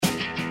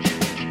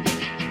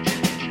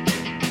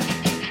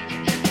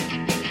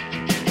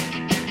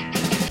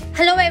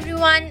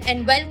everyone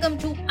and welcome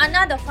to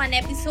another fun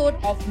episode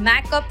of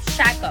Makk-up,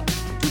 Shakk-up.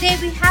 Today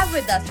we have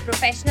with us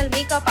professional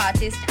makeup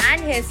artist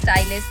and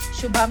hairstylist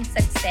Shubham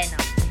Saxena.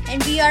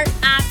 And we are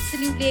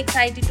absolutely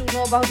excited to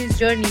know about his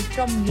journey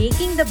from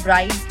making the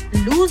brides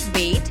lose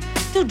weight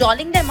to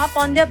dolling them up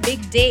on their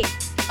big day.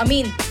 I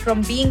mean,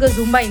 from being a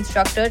Zumba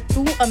instructor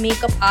to a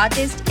makeup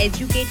artist,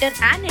 educator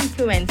and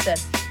influencer.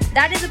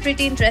 That is a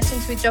pretty interesting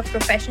switch of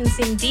professions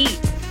indeed.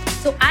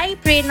 So I,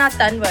 Prerna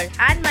Tanwar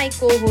and my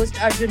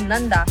co-host Arjun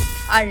Nanda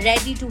are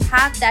ready to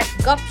have that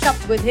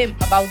gup-shup with him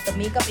about the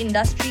makeup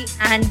industry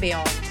and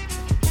beyond.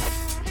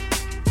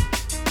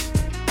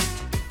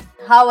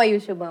 How are you,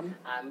 Shubham?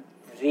 I'm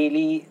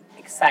really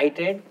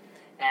excited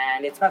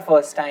and it's my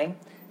first time.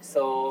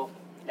 So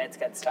let's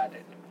get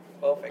started.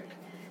 Perfect.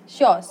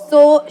 Sure.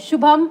 So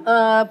Shubham,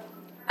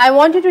 I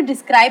want you to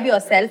describe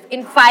yourself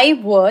in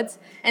 5 words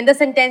and the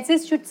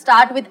sentences should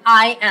start with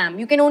I am.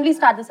 You can only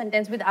start the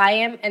sentence with I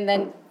am and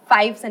then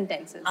 5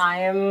 sentences.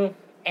 I am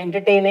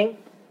entertaining,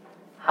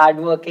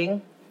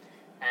 hardworking,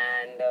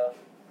 and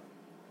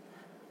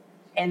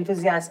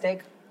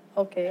enthusiastic.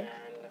 Okay.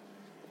 And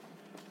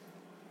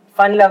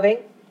fun-loving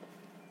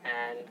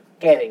and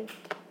caring.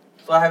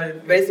 So I have a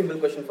very simple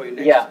question for you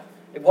next. Yeah.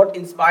 What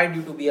inspired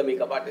you to be a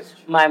makeup artist?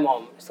 My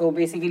mom. So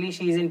basically,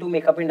 she's into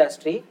makeup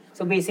industry.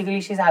 So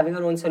basically, she's having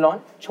her own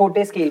salon.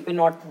 छोटे scale पे,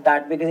 not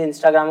that because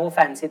Instagram वो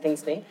fancy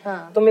things नहीं.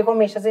 तो मेरे को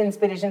हमेशा से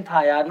inspiration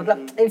था यार.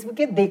 मतलब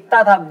इसमें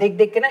देखता था,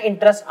 देख के ना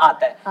interest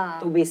आता है.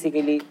 तो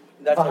basically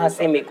वहाँ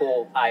से मेरे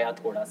को आया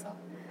थोड़ा सा.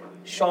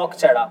 शौक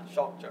चढ़ा.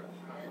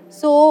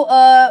 So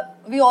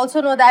we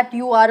also know that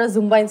you are a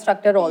Zumba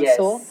instructor also.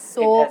 Yes,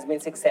 so it has been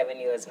 6-7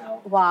 years now.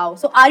 Wow.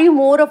 So are you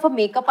more of a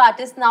makeup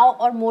artist now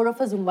or more of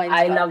a Zumba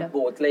instructor? I love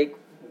both. Like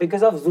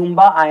because of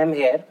Zumba, I am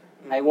here.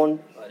 I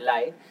won't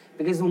lie.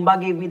 Because Zumba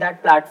gave me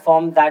that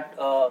platform, that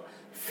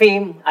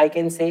fame, I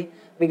can say,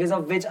 because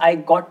of which I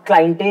got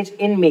clientage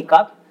in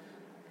makeup.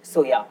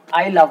 So yeah,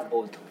 I love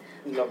both.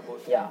 You love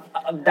both. Yeah,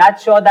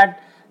 that's sure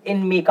that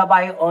in makeup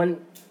I earn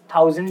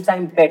 1,000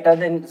 times better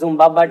than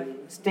Zumba, but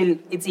still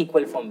it's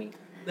equal for me.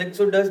 Like,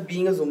 so does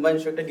being a Zumba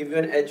instructor give you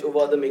an edge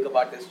over the makeup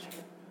artist?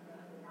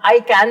 I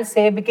can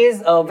say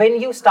because when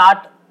you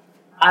start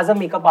as a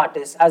makeup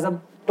artist, as a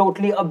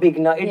totally a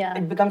beginner,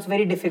 it becomes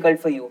very difficult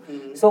for you.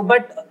 So,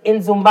 but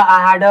in Zumba,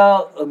 I had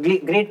a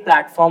great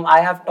platform.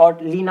 I have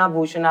taught Leena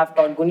Bhushan, I have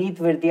taught Guneet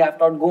Virdi, I have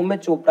taught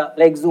Gomit Chopra,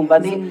 like Zumba.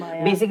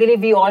 Basically,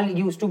 we all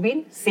used to be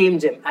in same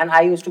gym and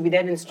I used to be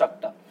their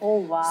instructor. Oh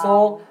wow.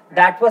 So,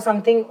 that was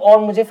something और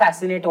मुझे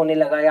fascinate होने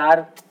लगा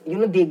यार, you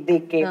know,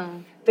 देख के.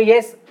 तो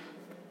yes,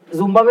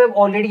 Zumba में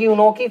already you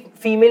know कि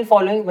female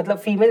following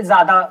मतलब female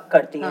ज़्यादा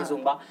करती हैं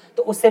Zumba.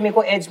 तो उससे मेरे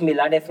को edge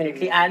मिला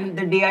definitely. And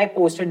the day I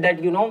posted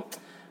that, you know,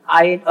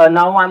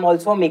 now I'm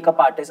also a makeup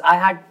artist. I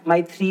had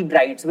my 3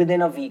 brides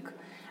within a week.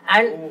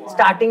 And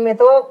starting में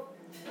तो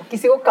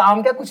किसी को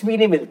काम क्या कुछ भी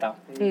नहीं मिलता.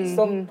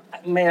 So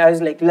I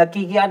was like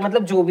lucky कि यार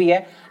मतलब जो भी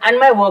है. And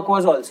my work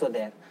was also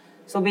there.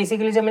 So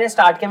basically जब मैंने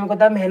start किया मेरे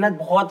को था मेहनत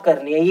बहुत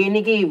करनी है. ये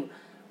नहीं कि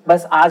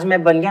बस आज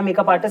मैं बन गया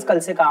makeup artist कल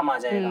से काम आ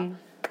जाएगा.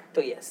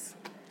 तो yes,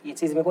 ये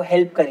चीज मेरे को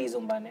help करी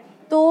Zumba ने.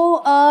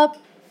 तो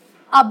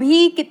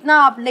अभी कितना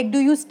आप like do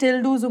you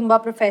still do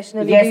Zumba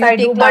professionally? Yes, do you I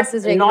take do,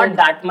 classes but regularly? not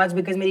that much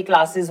because मेरी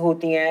classes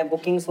होती हैं,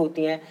 bookings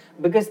होती हैं.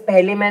 Because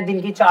पहले मैं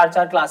दिन की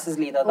 4 classes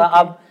लेता था,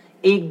 अब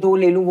 1-2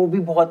 ले लूँ वो भी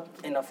बहुत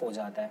enough हो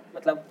जाता है.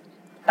 मतलब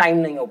time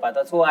नहीं हो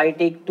पाता. So I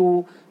take 2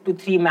 to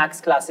 3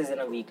 max classes in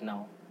a week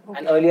now. Okay.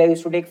 And earlier I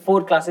used to take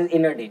 4 classes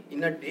in a day.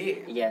 In a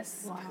day? Yes.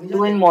 Wow.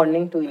 2 in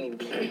morning, 2 in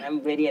evening. I'm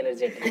very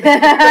energetic.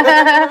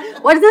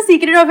 What is the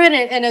secret of your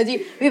energy?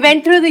 We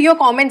went through your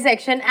comment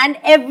section and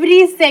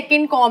every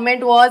second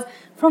comment was,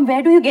 from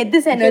where do you get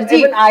this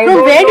energy?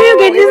 From where do you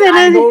get this energy?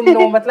 I don't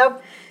know.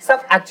 मतलब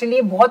सब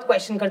actually बहुत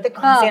question करते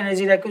कहाँ से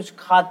energy लाके कुछ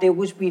खाते हो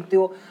कुछ पीते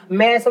हो.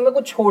 मैं ऐसा में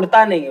कुछ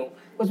छोड़ता नहीं हूँ.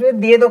 उसमें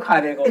दिए तो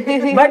खाने को.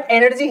 But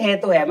energy है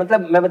तो है.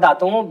 मतलब मैं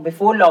बताता हूँ.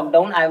 Before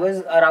lockdown I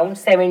was around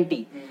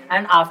 70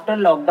 and after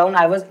lockdown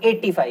I was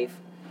 85.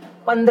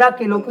 15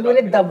 kilo को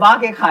मैंने दबा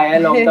के खाया है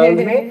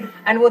लॉकडाउन में.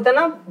 एंड वो था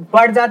ना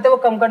बढ़ जाते वो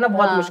कम करना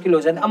बहुत मुश्किल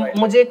हो जाता है. अब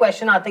मुझे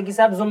क्वेश्चन आता है कि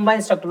सर जुम्बा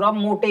इंस्ट्रक्टर हो आप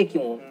मोटे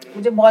क्यों हो.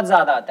 मुझे बहुत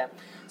ज्यादा आता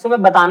है. सो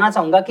मैं बताना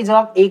चाहूंगा कि जब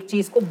आप एक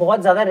चीज को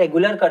बहुत ज्यादा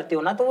रेगुलर करते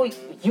हो ना तो वो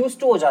यूज्ड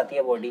टू हो जाती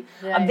है बॉडी.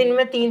 अब दिन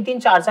में 3-3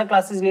 4-4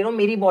 क्लासेस ले रहा हूँ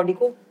मेरी बॉडी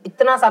को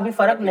इतना सा भी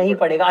फर्क नहीं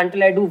पड़ेगा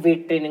until I do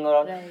weight training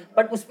और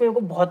बट उसमें मेरे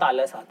को बहुत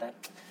आलस आता है.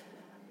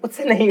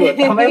 मुझसे नहीं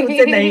होता. भाई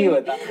मुझसे नहीं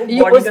होता.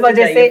 उस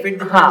वजह से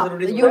हाँ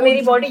तो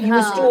मेरी बॉडी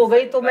यूज्ड टू हो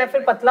गई तो मैं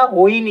फिर पतला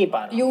हो ही नहीं पा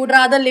रहा. You would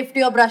rather lift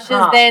your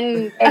brushes than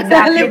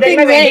exactly.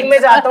 मैं वेडिंग में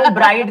जाता हूँ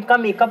ब्राइड का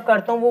मेकअप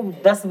करता हूँ वो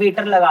 10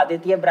 वेटर लगा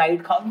देती है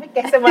ब्राइड खाओ. मैं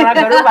कैसे मना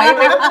करूँ भाई.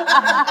 मैं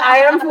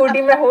आई एम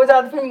 40 में हो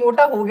जाता फिर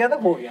मोटा हो गया तो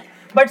हो गया.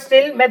 बट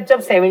स्टिल मैं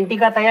जब 70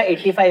 का था या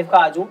 85 का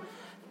आ जाऊँ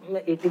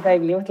 85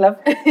 नहीं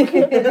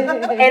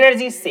मतलब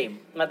एनर्जी सेम.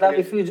 मतलब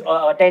if you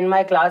attend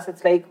my class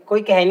it's like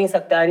कोई कह नहीं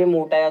सकता अरे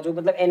मोटा है जो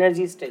मतलब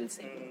energy still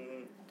same.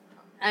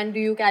 And do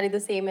you carry the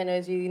same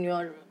energy in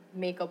your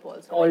makeup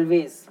also?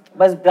 Always.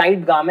 बस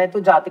ब्राइड गा मैं तो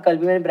जाते कल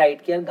भी मैंने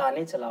ब्राइड किया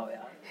गाने चलाओ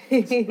यार.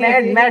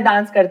 मैं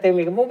डांस करते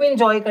हुए वो भी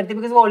एंजॉय करती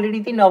बिकॉज वो ऑलरेडी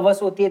इतनी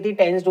नर्वस होती है, इतनी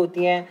टेंस्ड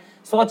होती हैं,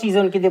 100 चीजें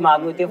उनके दिमाग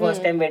में होती है,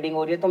 फर्स्ट टाइम वेडिंग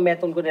हो रही है, तो मैं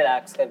तो उनको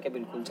रिलैक्स करके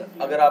बिल्कुल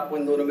चलता। अगर आपको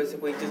इन दोनों में से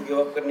कोई चीज गिव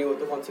अप करनी हो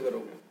तो कौन सी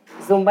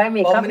करोगे? जुम्बा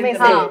मेकअप में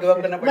से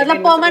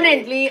मतलब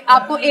परमानेंटली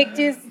आपको एक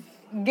चीज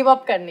गिव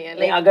अप करनी है।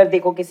 like, अगर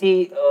देखो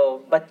किसी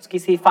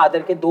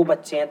फादर के 2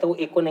 बच्चे हैं तो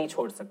एक को नहीं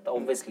छोड़ सकता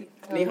ऑब्वियसली।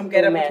 नहीं हम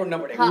कह रहे हैं छोड़ना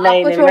पड़ेगा।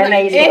 नहीं मैं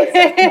नहीं छोड़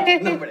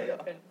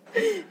सकता।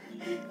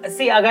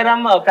 सी अगर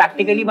हम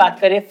प्रैक्टिकली बात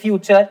करें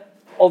फ्यूचर,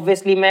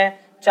 ऑब्वियसली मैं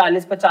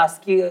 40-50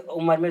 की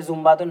उम्र में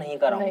जुम्बा तो नहीं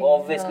कराऊंगा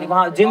ऑब्वियसली।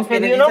 वहाँ जिम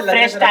में भी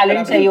फ्रेश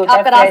टैलेंट चाहिए होता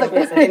है,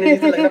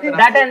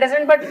 दैट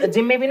अंडरस्टैंड, बट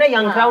जिम में भी ना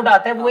यंग क्राउड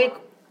आता है, वो एक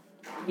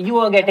you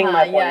are getting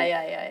my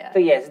point। तो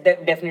yes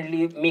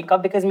definitely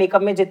makeup, because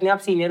makeup में जितने आप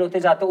सीनियर होते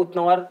जाते हो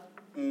उतना और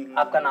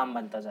आपका नाम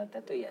बनता जाता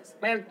है। तो yes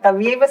मैं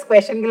तब ये बस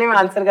क्वेश्चन के लिए मैं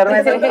आंसर कर रहा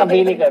हूँ, ऐसा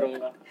कभी नहीं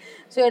करूँगा।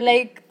 So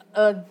like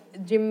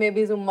जिम में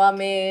भी जुम्बा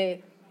में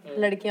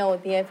लड़कियाँ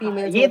होती हैं,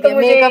 फीमेल्स ये तो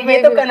मुझे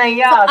ये तो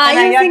कन्हैया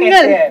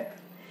कहते हैं।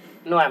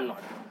 No I'm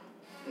not।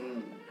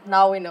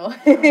 Now we know।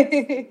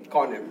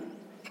 कौन है?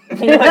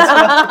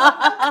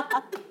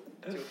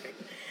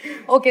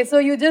 Okay so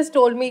you just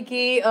told me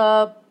कि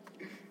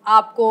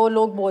आपको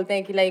लोग बोलते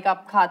हैं कि लाइक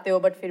आप खाते हो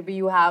बट फिर भी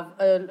you have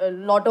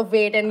lot of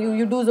weight and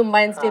you do Zumba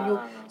and still you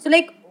so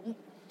like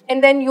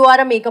and then you are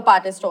a makeup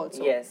artist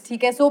also.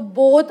 ठीक है, so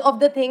both of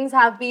the things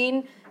have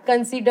been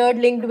considered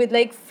linked with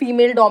like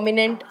female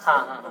dominant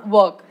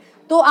work.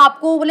 तो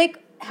आपको like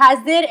has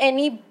there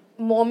any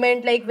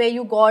moment like where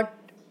you got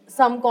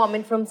some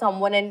comment from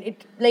someone and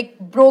it like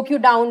broke you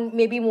down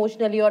maybe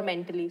emotionally or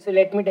mentally? So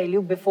let me tell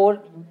you before,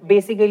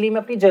 basically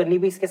मैं अपनी journey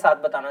भी इसके साथ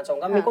बताना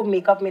चाहूंगा। मेरे को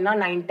makeup में ना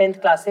 9th-10th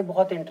क्लास से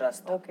बहुत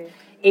इंटरेस्ट था।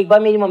 एक बार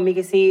मेरी मम्मी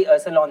किसी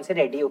सैलून से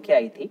रेडी होके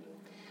आई थी,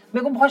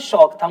 मेरे को बहुत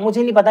शौक था,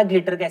 मुझे नहीं पता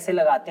ग्लिटर कैसे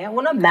लगाते हैं,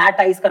 वो ना मैट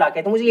आइज करा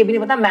के, तो मुझे ये भी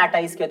नहीं पता मैट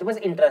आइज क्या होता है,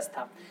 बस इंटरेस्ट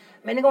था।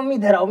 मैंने कहा मम्मी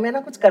इधर आओ, मैं ना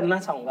कुछ करना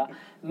चाहूंगा।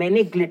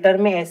 मैंने ग्लिटर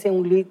में ऐसे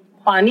उंगली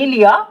पानी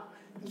लिया,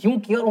 यूं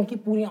किया और उनकी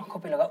पूरी आंखों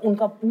पे लगा,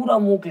 उनका पूरा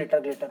मुंह ग्लिटर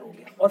हो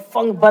गया। और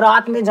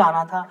बारात में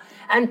जाना था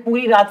एंड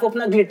पूरी रात वो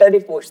अपना ग्लिटर ही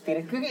पोंछती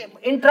रही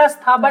क्योंकि इंटरेस्ट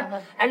था। But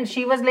and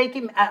she was like,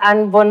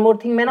 and one more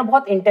thing, मैं ना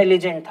बहुत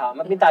इंटेलिजेंट था,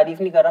 मैं अपनी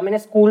तारीफ नहीं कर रहा, मैंने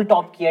स्कूल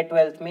टॉप किया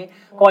 12th में,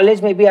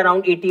 कॉलेज में भी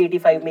अराउंड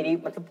 80-85 मेरी,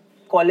 मतलब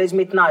कॉलेज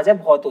में इतना आ जाए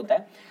बहुत होता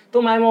है।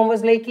 तो माय मॉम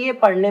वाज लाइक ये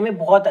पढ़ने में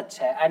बहुत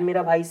अच्छा है, एंड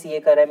मेरा भाई सीए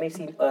कर रहा है,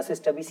 मेरी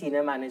सिस्टर भी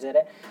सीनियर मैनेजर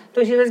है।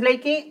 तो शी वाज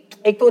लाइक कि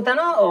एक तो होता है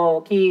ना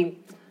कि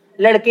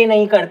लड़के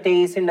नहीं करते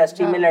इस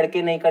इंडस्ट्री में,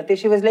 लड़के नहीं करते।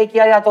 शी वाज लाइक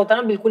किया जाता होता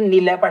ना बिल्कुल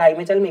नीला है पढ़ाई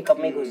में, चल मेकअप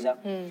में घुस जा।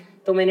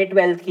 तो मैंने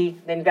 12th की,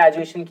 देन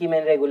ग्रेजुएशन की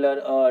मैंने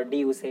रेगुलर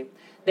डीयू से,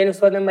 देन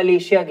उसके बाद मैं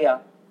मलेशिया गया,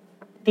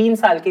 3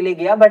 साल के लिए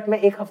गया, बट मैं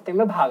 1 हफ्ते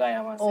में भाग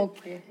आया वहां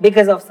से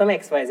because of some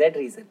XYZ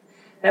reason.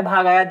 मैं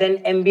भाग आया, देन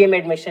MBA में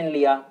एडमिशन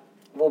लिया,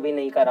 वो भी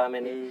नहीं करा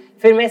मैंने।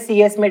 फिर मैं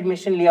CS में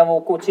एडमिशन लिया, वो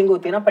कोचिंग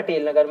होती है ना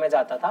पटेल नगर में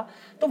जाता था,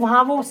 तो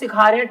वहां वो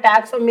सिखा रहे हैं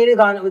टैक्स, और मेरे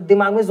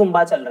दिमाग में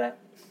जुम्बा चल रहा है।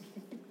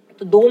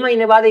 तो 2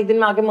 महीने बाद एक दिन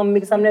मैं आके मम्मी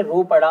के सामने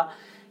रो पड़ा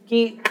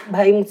कि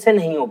भाई मुझसे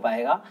नहीं हो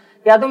पाएगा,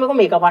 या तो मेरे को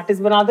मेकअप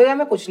आर्टिस्ट बना दो या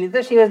मैं कुछ नहीं।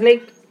 तो शी वाज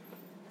लाइक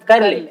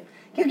कर ले,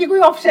 क्योंकि कोई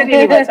ऑप्शन ही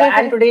नहीं बचा।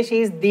 And today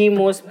she is the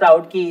most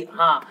proud कि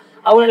हाँ,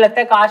 अब उन्हें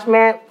लगता है काश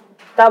मैं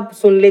तब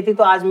सुन लेती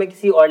तो आज मैं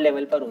किसी और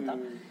लेवल पर होता।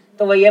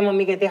 तो वही है,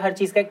 मम्मी कहती है हर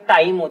चीज का एक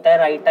टाइम होता है,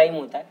 राइट टाइम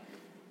होता है।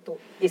 तो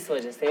इस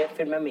वजह से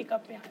फिर मैं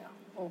मेकअप में आया।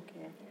 ओके,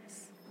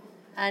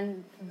 एंड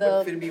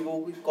द फिर भी वो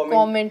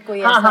कमेंट कोई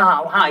ऐसा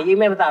हाँ ये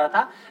मैं बता रहा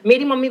था।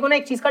 मेरी मम्मी को ना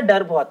एक चीज का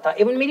डर बहुत था,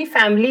 इवन मेरी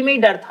फैमिली में ही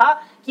डर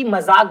था कि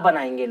मजाक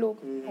बनाएंगे लोग।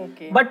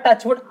 बट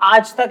टचवुड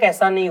आज तक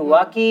ऐसा नहीं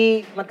हुआ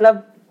कि,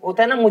 मतलब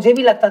होता है ना, मुझे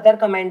भी लगता था यार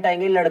कमेंट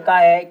आएंगे, लड़का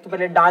है, एक तो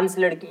पहले डांस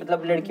लड़की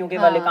मतलब लड़कियों के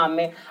वाले काम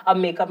में, अब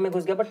मेकअप में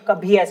घुस गया, बट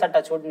कभी ऐसा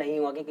टचवुड नहीं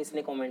हुआ कि किसी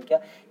ने कमेंट किया।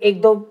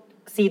 1-2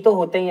 सी तो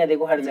होते ही है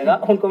देखो हर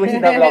जगह, उनको मैं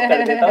सीधा ब्लॉक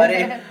कर देता हूँ,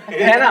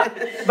 है ना।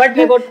 बट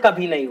मेरे को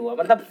कभी नहीं हुआ,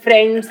 मतलब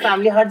फ्रेंड्स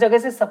फैमिली हर जगह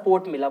से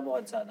सपोर्ट मिला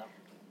बहुत ज्यादा।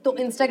 तो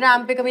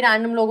इंस्टाग्राम पे कभी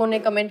रैंडम लोगों ने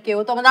कमेंट किए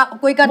हो तो मतलब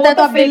कोई करता है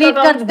तो आप डिलीट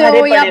करते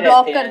हो या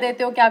ब्लॉक कर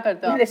देते हो, क्या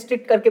करते हो?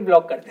 रिस्ट्रिक्ट करके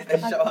ब्लॉक कर देते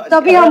हैं।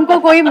 तभी हमको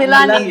कोई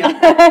मिला नहीं।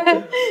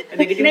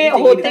 नहीं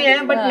होते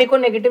हैं बट मेरे को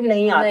नेगेटिव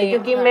नहीं आते,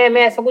 क्योंकि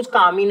मैं ऐसा कुछ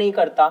काम ही नहीं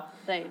करता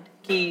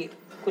कि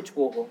कुछ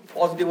वो हो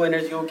पॉजिटिव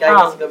एनर्जी हो। क्या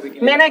किसी का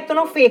वीडियो मैं ना एक तो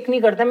ना फेक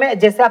नहीं करता, मैं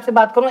जैसे आपसे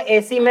बात करूं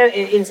ऐसे ही मैं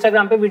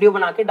इंस्टाग्राम पे वीडियो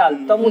बना के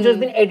डालता हूँ। मुझे उस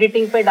दिन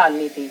एडिटिंग पे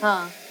डालनी थी,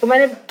 तो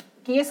मैंने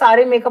कि ये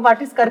सारे मेकअप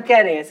आर्टिस्ट कर क्या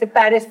रहे हैं, सिर्फ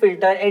Paris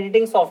filter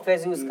editing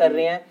software use कर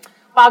रहे हैं,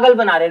 पागल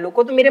बना रहे लोग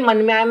को। तो मेरे मन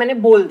में आया, मैंने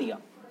बोल दिया,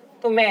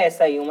 तो मैं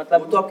ऐसा ही हूँ।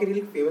 मतलब तो आपके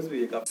लिए फेमस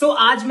भी है। सो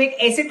आज मैं एक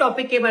ऐसे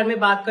टॉपिक के बारे में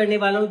बात करने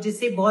वाला हूँ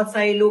जिससे बहुत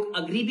सारे लोग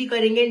अग्री भी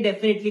करेंगे एंड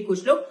डेफिनेटली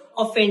कुछ लोग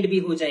ऑफेंड भी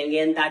हो जाएंगे,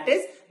 and that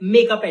is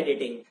makeup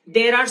editing.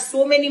 There are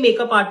so many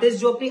makeup artist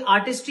जो अपनी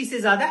आर्टिस्ट्री से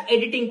ज्यादा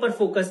एडिटिंग पर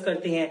फोकस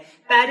करते हैं,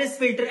 पेरिस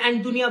फिल्टर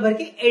एंड दुनिया भर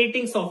के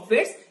एडिटिंग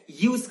सॉफ्टवेयर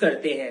यूज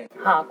करते हैं।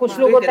 हाँ, कुछ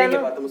लोग होते हैं ना,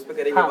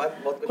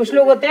 कुछ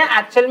लोग होते हैं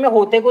एक्चुअल में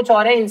होते कुछ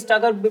और है,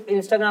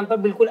 इंस्टाग्राम पर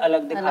बिल्कुल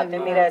अलग दिखाते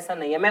हैं। मेरा ऐसा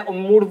नहीं है, मैं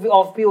मूड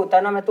ऑफ भी होता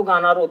है ना, मैं तो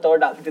गाना रोता हुआ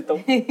डाल देता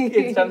हूँ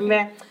इंस्टा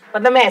में,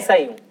 मतलब मैं ऐसा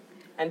ही हूँ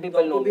and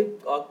people know.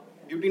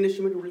 Beauty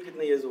industry में टोटल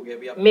कितने इयर्स हो गए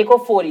अभी आप? मेरे को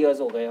 4 इयर्स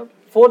हो गए, अब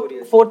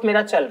फोर्थ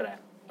मेरा चल रहा है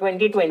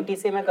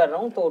 2020 से मैं कर रहा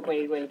हूँ, तो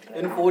 2023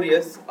 इन 4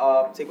 years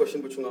आपसे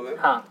क्वेश्चन पूछूंगा मैं।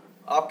 हाँ,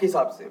 आपके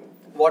हिसाब से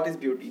what is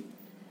beauty?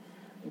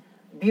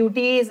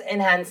 Beauty is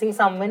enhancing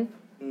someone,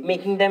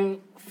 making them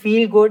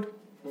feel good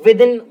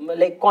with in,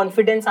 like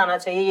confidence आना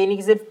चाहिए। ये नहीं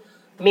कि सिर्फ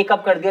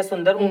मेकअप कर दिया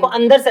सुंदर, उनको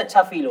अंदर से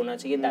अच्छा फील होना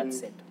चाहिए।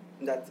 That's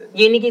it.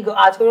 ये नहीं कि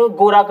आजकल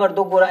गोरा कर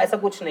दो, गोरा, ऐसा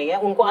कुछ नहीं है,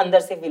 उनको अंदर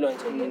से फील होना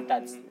चाहिए।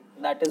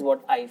 That is what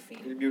I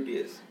feel beauty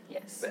is.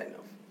 Yes.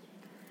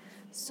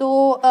 सो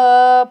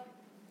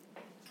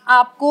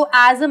आपको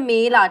as a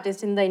male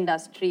artist in the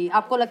industry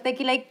आपको लगता है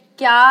कि लाइक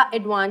क्या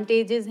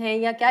एडवांटेजेस हैं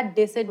या क्या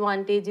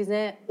डिसएडवांटेजेस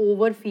हैं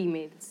over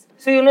females?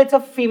 So you know it's a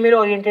female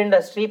oriented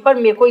industry, पर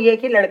मेरे को ये है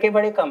कि लड़के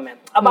बड़े कम हैं।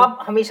 अब आप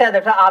हमेशा याद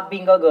रखना, आप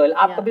बीइंग अ गर्ल,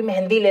 आप कभी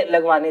मेहंदी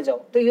लगवाने जाओ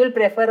तो you will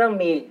prefer a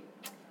mail,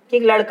 कि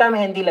एक लड़का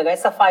मेहंदी लगाए,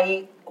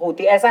 सफाई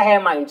होती है, ऐसा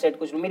है माइंडसेट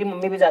कुछ। मेरी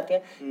मम्मी भी जाती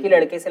है कि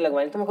लड़के से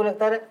लगवाने, तो मेरे को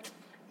लगता है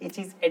ये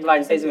चीज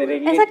एडवांटेज मेरे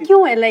लिए। ऐसा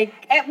क्यों है? लाइक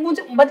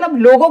मुझे मतलब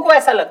लोगों को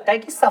ऐसा लगता है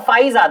कि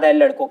सफाई ज्यादा है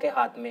लड़कों के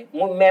हाथ में।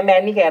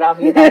 मैं नहीं कह रहा,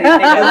 अपनी तारीफ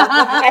नहीं कर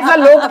रहा। ऐसा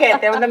लोग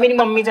कहते हैं। मतलब मेरी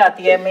मम्मी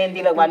जाती है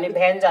मेहंदी लगवाने,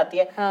 बहन जाती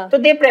है, तो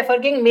दे प्रेफर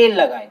कि मेल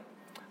लगाए।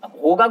 अब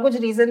होगा कुछ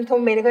रीजन, तो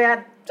मेरे को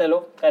यार चलो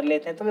कर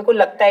लेते हैं। तो मेरे को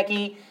लगता है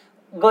कि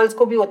गर्ल्स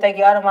को भी होता है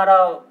कि यार हमारा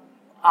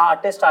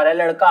आर्टिस्ट आ रहा है,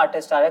 लड़का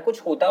आर्टिस्ट आ रहा है,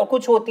 कुछ होता है। और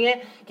कुछ होती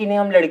हैं कि नहीं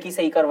हम लड़की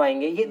से ही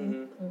करवाएंगे। ये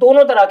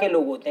दोनों तरह के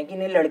लोग होते हैं कि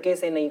नहीं लड़के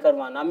से नहीं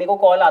करवाना। मेरे को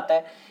कॉल आता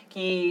है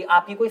कि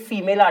आपकी कोई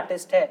फीमेल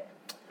आर्टिस्ट है,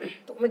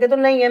 तो मैं कहता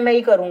हूँ नहीं है, मैं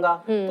ही करूंगा।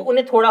 तो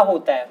उन्हें थोड़ा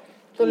होता है।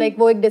 तो लाइक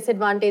वो एक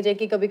डिसएडवांटेज है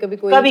कि कभी-कभी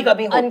कोई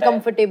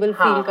अनकंफर्टेबल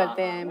फील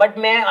करते हैं। बट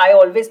मैं आई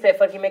ऑलवेज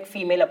प्रेफर कि मैं एक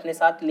फीमेल अपने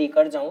साथ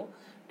लेकर जाऊं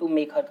to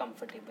make her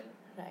comfortable.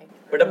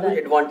 Right. But आपको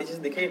एडवांटेजेस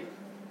दिखे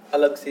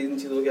अलग से इन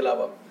चीजों के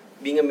अलावा,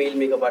 being a mail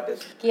makeup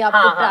artist? कि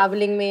आपको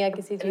ट्रैवलिंग में या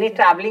किसी चीज नहीं,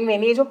 ट्रैवलिंग में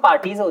नहीं, जो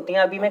पार्टीज होती हैं।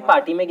 अभी मैं एक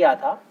पार्टी में गया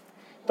था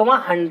तो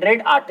वहाँ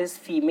 100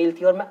 आर्टिस्ट फीमेल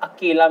थी और मैं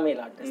अकेला मेल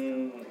आर्टिस्ट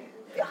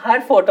था। हर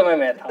फोटो में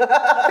मैं था।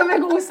 तो मेरे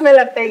को उसमें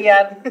लगता है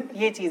यार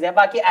ये चीज है।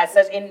 बाकी as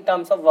such in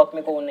terms of work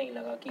में को नहीं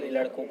लगा कि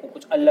लड़कों को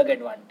कुछ अलग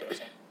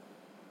एडवांटेज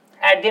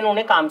है। एट दिन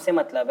उन्हें काम से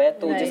मतलब है,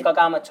 तो जिसका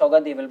काम अच्छा होगा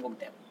they will book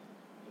them.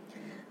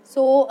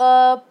 So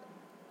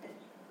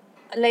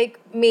like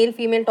male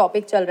female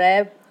topic चल रहा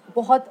है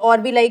बहुत, और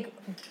भी लाइक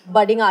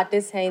बडिंग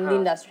आर्टिस्ट हैं in the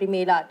industry,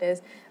 male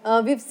artist.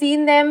 We've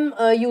seen them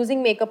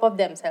using makeup of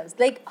themselves.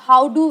 Like,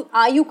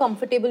 are you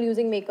comfortable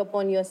using makeup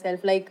on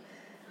yourself? Like,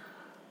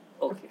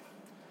 okay.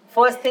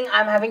 First thing,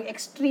 I'm having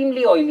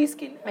extremely oily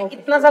skin. मैं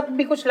इतना सब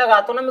भी कुछ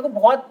लगाता हूँ ना, मेरे को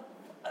बहुत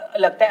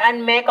लगता है,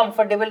 एंड मैं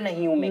कंफर्टेबल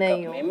नहीं हूँ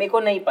मेकअप में. मेरे को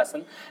नहीं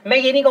पसंद. मैं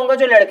ये नहीं कहूँगा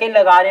जो लड़के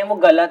लगा रहे हैं वो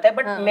गलत है,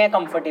 बट मैं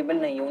कंफर्टेबल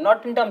नहीं हूँ.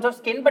 Not in terms of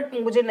skin, but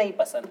मुझे नहीं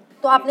पसंद.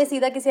 तो आपने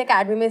सीधा किसी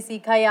एकेडमी में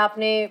सीखा या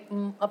आपने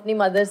अपनी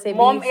मदर से?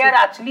 मॉम,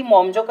 यार एक्चुअली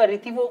मॉम जो कर रही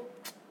थी वो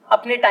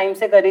अपने टाइम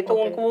से करी, तो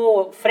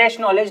उनको फ्रेश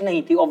नॉलेज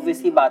नहीं थी.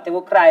 ऑब्वियसली बात है, वो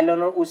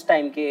क्रायलन और उस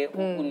टाइम के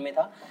उनमें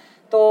था.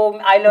 तो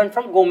I learn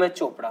from Gomez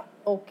Chopra.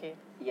 Okay,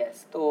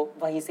 yes. तो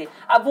वहीं से.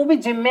 अब वो भी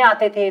जिम में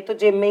आते थे, तो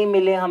जिम में ही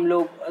मिले हम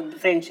लोग,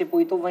 फ्रेंडशिप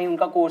हुई, तो वहीं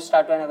उनका कोर्स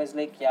स्टार्ट हुआ. आई वाज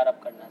लाइक यार अब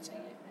करना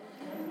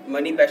चाहिए.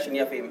 मनी, पैशन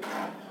या फेम?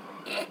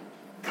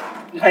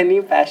 मनी,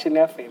 पैशन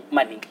या फेम?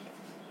 मनी.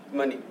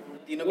 मनी.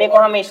 तीनों. मेरे को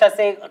हमेशा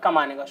से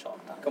कमाने का शौक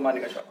था. कमाने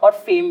का शौक. और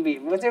फेम भी.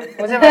 मुझे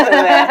पसंद है.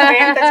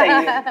 फेम तो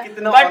चाहिए.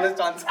 कितना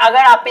ऑनेस्ट आंसर. अगर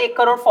आप पे 1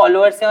 करोड़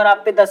फॉलोअर्स हैं और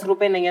आप पे 10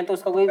 रुपए नहीं है, तो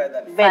उसका कोई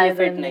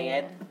बेनिफिट नहीं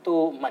है.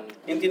 तो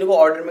मनी. इन तीनों को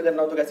ऑर्डर में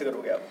करना हो तो कैसे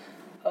करोगे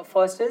आप?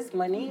 First is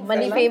money,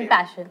 fame,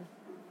 passion.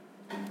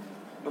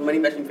 Money,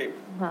 passion, fame.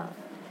 हाँ.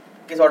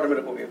 किस ऑर्डर में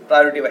रखोगे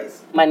priority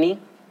wise? Money,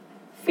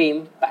 fame,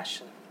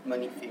 passion.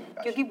 Money,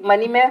 fame, क्योंकि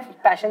मनी मैं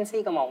पैशन से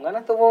ही कमाऊंगा ना,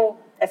 तो वो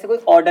ऐसे कोई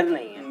ऑर्डर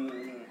नहीं है.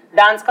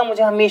 डांस का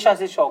मुझे हमेशा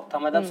से शौक था.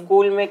 मतलब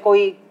स्कूल में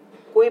कोई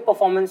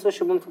परफॉर्मेंस तो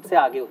शुभम सबसे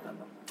आगे होता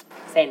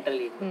था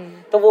सेंट्रली.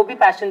 तो वो भी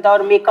पैशन था.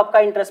 और मेकअप का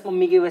इंटरेस्ट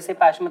मम्मी की वजह से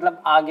पैशन,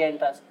 मतलब आ गया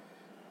इंटरेस्ट.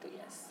 तो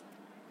यस.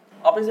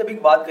 आपने जब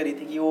एक बात करी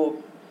थी कि वो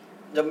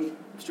जब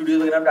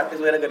स्टूडियोज वगैरह प्रैक्टिस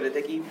वगैरह कर रहे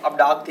थे कि आप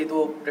डार्क थे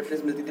तो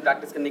प्रेफरेंस मिलती थी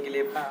प्रैक्टिस करने के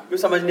लिए. मुझे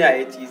समझ नहीं आया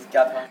ये चीज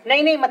क्या था.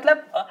 नहीं, मतलब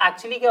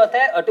एक्चुअली क्या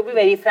होता है, टू बी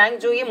वेरी फ्रैंक,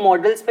 जो ये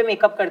मॉडल्स पे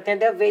मेकअप करते हैं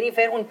दे आर वेरी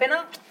फेयर. उन पे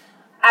ना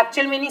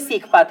एक्चुअल में नहीं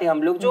सीख पाते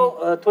हम लोग.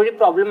 जो थोड़ी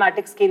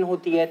प्रॉब्लमैटिक स्किन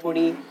होती है,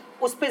 थोड़ी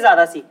उस पे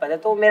ज्यादा सीख पाते.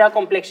 तो मेरा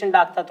कॉम्प्लेक्शन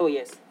डार्क था, तो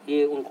यस,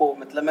 ये उनको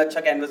मतलब मैं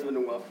अच्छा कैनवस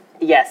बनूंगा.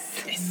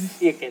 यस,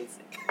 ये can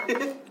say.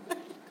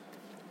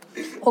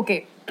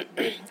 Okay,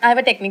 I have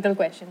a technical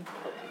question.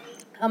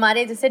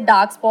 हमारे जैसे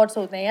डार्क स्पॉट्स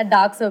होते हैं या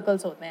डार्क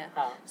सर्कल्स होते हैं,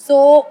 so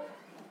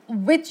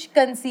which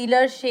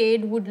concealer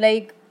shade would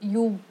like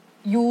you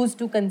use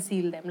to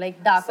conceal them,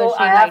 like darker shade,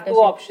 I have lighter two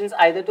shade? options,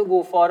 either to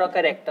go for a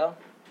corrector,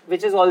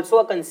 which is also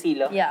a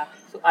concealer. Yeah.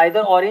 So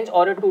either orange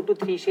or a 2 to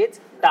 3 shades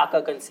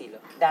darker concealer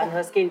than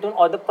her skin tone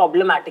or the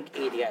problematic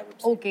area, I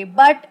would say. Okay,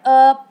 but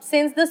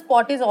since the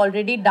spot is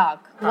already dark,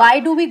 why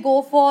do we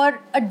go for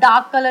a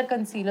dark color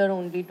concealer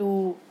only to?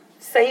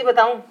 सही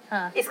बताऊं,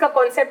 इसका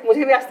concept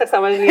मुझे भी आज तक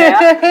समझ नहीं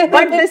आया.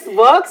 But this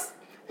works.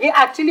 ये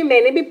एक्चुअली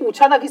मैंने भी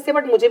पूछा था किससे,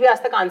 बट मुझे भी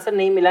आज तक आंसर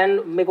नहीं मिला.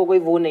 मेरे को कोई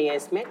वो नहीं है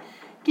इसमें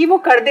कि वो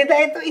कर देता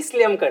है, तो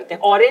इसलिए हम करते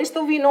हैं. ऑरेंज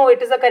तो we know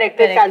it is a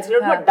character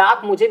canceller, but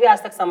dark मुझे भी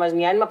आज तक समझ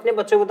नहीं आया. मैं अपने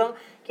बच्चों को बताऊं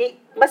कि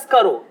बस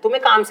करो,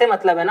 तुम्हें काम से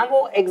मतलब है ना,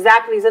 वो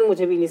एग्जैक्ट रीजन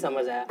मुझे भी नहीं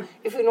समझ आया.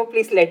 If you know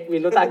please let me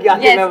know ताकि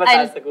आगे मैं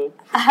बता सकूं.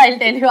 I'll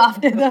tell you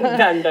after the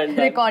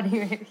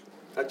recording.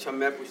 अच्छा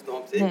मैं पूछता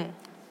हूँ आपसे,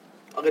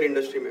 अगर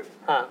इंडस्ट्री में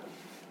हाँ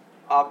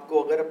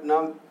आपको अगर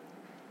अपना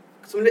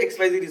समझो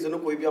XYZ रीजन हो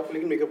कोई भी, आपको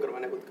लेकिन मेकअप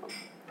करवाना है खुद का,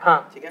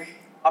 हाँ ठीक है,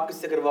 आप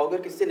किससे करवाओगे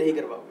और किससे नहीं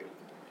करवाओगे?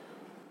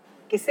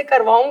 किससे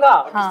करवाऊंगा?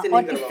 हाँ,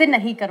 और किससे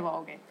नहीं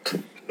करवाओगे?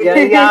 यार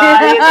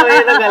ये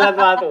तो गलत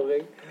बात हो गई.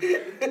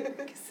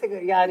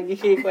 किससे यार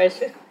ये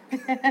question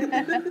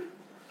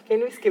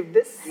Can we skip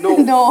this? No,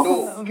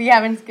 we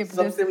haven't skipped this.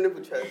 सबसे हमने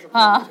पूछा है,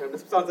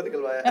 सबसे आंसर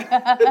निकलवाया है.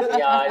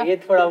 यार ये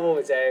थोड़ा वो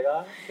हो जाएगा.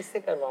 किससे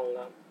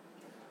करवाऊंगा?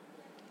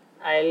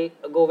 I'll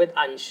go with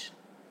Ansh.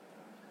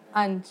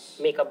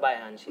 Makeup by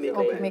Ansh.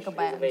 Makeup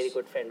by Ansh. Very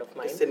good friend of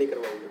mine. किससे नहीं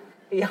करवाओगे?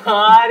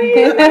 यार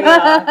ये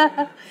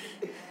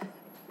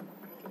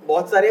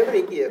बहुत सारे हैं पर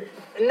एक ही है.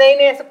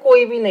 नहीं ऐसा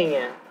कोई भी नहीं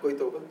है. कोई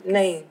तो होगा.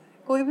 नहीं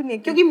कोई भी नहीं,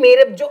 क्योंकि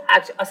मेरे जो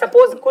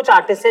सपोज कुछ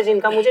आर्टिस्ट है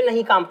जिनका मुझे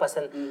नहीं काम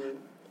पसंद,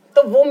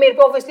 तो वो मेरे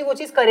पे ऑब्वियसली वो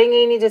चीज करेंगे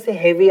ही नहीं, जैसे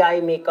हेवी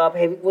आई मेकअप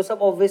हेवी वो सब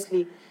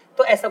ऑब्वियसली.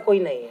 तो ऐसा कोई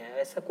नहीं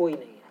है, ऐसा कोई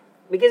नहीं है,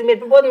 बिकॉज मेरे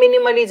पे बहुत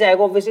मिनिमल ही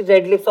जाएगा. ऑब्वियसली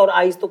रेड लिप्स और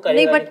आईज तो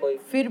करेगा नहीं कोई.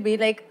 फिर भी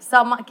लाइक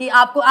कि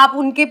आप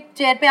उनके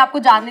चेयर पे आपको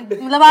जाने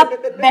मतलब आप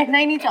बैठना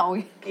ही नहीं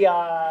चाहोगे.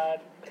 यार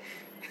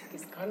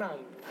किसका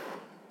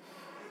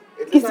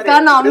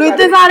नाम लो,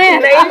 इतने सारे हैं.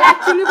 नहीं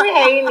एक्चुअली कोई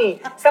है ही नहीं,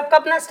 सबका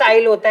अपना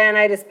स्टाइल होता है and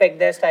I respect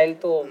there style.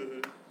 तो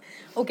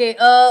okay,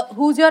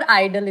 who's your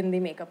idol in the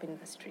makeup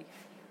industry?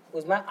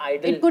 Who's my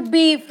idol? It could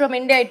be from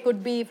India, it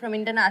could be from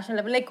international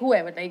level, like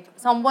whoever, like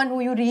someone who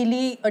you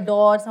really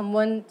adore,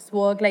 someone's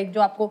work like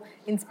जो आपको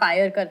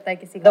inspire करता है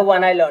किसी का. The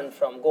one I learned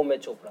from, Gomez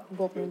Chopra.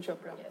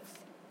 Yes.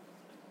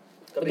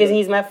 Because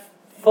he's my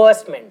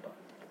first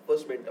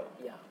mentor.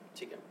 Yeah.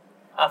 ठीक है.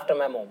 After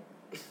my mom.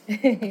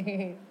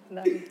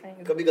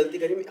 कभी गलती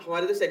करी?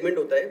 हमारे जो सेगमेंट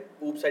होता है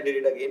oops I did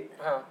it again,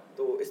 हाँ,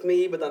 तो इसमें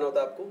ये बताना होता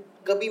है आपको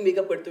कभी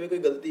मेकअप करते हुए कोई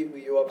गलती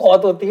हुई हो आपसे?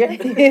 बहुत होती है.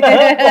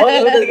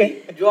 बहुत होती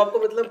है. जो आपको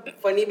मतलब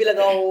फनी भी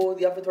लगा हो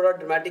या फिर थोड़ा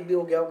ड्रामेटिक भी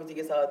हो गया हो किसी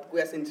के साथ,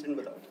 कोई ऐसा इंसिडेंट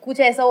बताओ. कुछ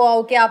ऐसा हुआ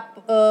हो कि आप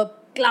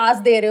क्लास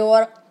दे रहे हो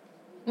और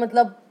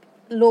मतलब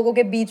लोगों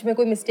के बीच में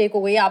कोई मिस्टेक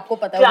हो गई, आपको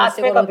पता है क्लास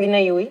में कभी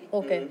नहीं हुई.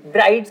 ओके.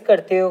 ब्राइड्स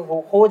करते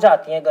हो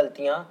जाती हैं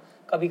गलतियां,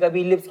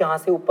 कभी लिप्स यहाँ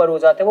से ऊपर हो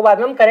जाते हैं, वो बाद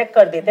में हम करेक्ट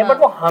कर देते हैं, बट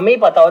वो हमें ही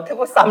पता होता है,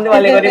 वो सामने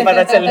वाले को नहीं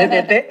पता चलने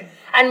देते.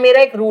 एंड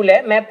मेरा एक रूल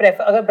है, मैं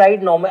प्रेफर अगर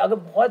ब्राइड नॉर्मल, अगर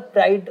बहुत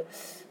ब्राइड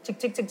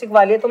चिक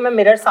वाली है तो मैं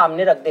मिरर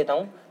सामने रख देता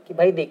हूँ कि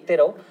भाई देखते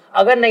रहो.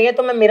 अगर नहीं है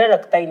तो मैं मिरर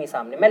रखता ही नहीं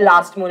सामने, मैं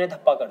लास्ट में उन्हें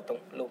धप्पा करता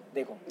हूँ, लो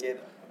देखो,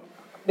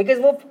 बिकॉज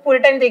वो पूरे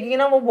टाइम देखेगी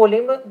ना, वो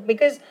बोलेंगे.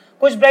 बिकॉज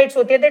कुछ ब्राइड्स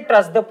होती है they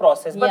trust the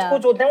process, but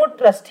कुछ होते हैं वो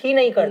ट्रस्ट ही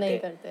नहीं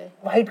करते.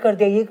 वाइट कर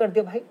दिया, ये कर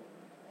दिया, भाई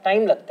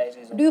टाइम लगता है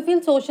चीज़ों. Do you feel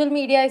social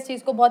media इस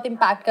चीज को बहुत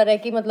इम्पैक्ट कर रहा है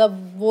कि मतलब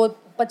वो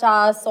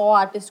 50-100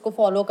 आर्टिस्ट को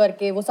फॉलो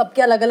करके वो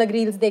सबके अलग अलग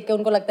रील्स देख के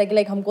उनको लगता है कि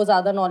लाइक हमको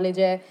ज्यादा नॉलेज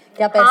है,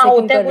 क्या पैसे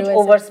क्यों कर रहे हो? कुछ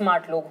ओवर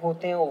स्मार्ट लोग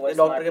होते हैं, ओवर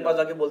स्मार्ट डॉक्टर के पास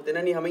जाके बोलते हैं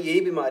ना नहीं हमें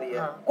यही बीमारी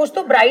है. कुछ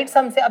तो ब्राइड्स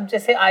हमसे, अब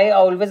जैसे I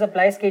always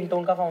apply skin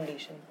tone का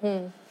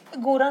फाउंडेशन,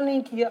 गोरा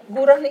नहीं किया,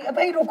 गोरा नहीं,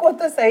 भाई रुको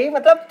तो सही.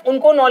 मतलब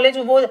उनको नॉलेज,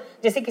 वो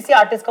जैसे किसी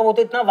आर्टिस्ट का वो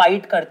तो इतना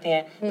वाइट करते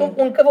हैं तो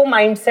उनका वो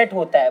माइंडसेट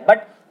होता है, बट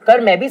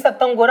कर मैं भी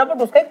सकता हूँ गोरा,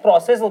 बट उसका एक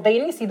प्रोसेस होता है,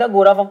 ये नहीं सीधा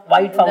गोरा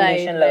वाइट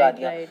फाउंडेशन लगा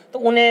दिया. तो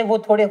उन्हें वो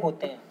थोड़े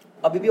होते हैं.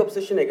 अभी भी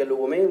ऑब्सेशन है क्या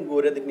लोगों में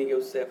गोरे दिखने के?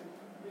 उससे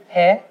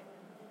है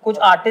कुछ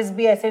आर्टिस्ट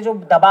भी ऐसे जो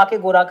दबा के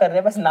गोरा कर रहे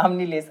हैं, बस नाम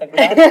नहीं ले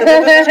सकते.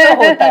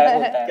 होता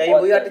है. क्या ये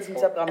वही आर्टिस्ट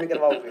जिनसे आप काम नहीं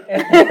करवाओगे?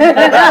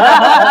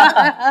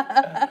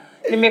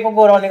 मेरे को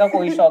गोरा होने का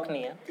कोई शौक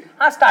नहीं है.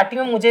 हाँ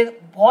स्टार्टिंग में मुझे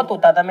बहुत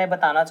होता था, मैं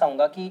बताना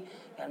चाहूंगा कि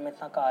यार मैं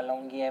इतना काला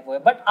हूँ, ये है वो है,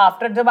 बट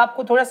आफ्टर जब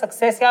आपको थोड़ा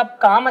सक्सेस या आप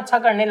काम अच्छा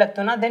करने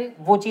लगते हो ना, देन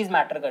वो चीज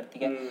मैटर करती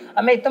है.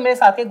 अब मैं एक तो मेरे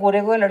साथ के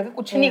गोरे लड़के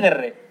कुछ नहीं कर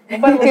रहे,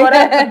 बस वो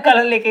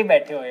कलर लेके ही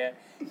बैठे हुए हैं,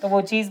 तो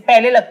वो चीज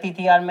पहले लगती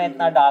थी यार मैं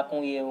इतना डार्क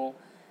हूँ, ये हूँ,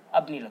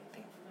 अब नहीं लगती.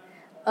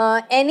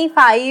 Any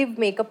 5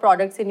 makeup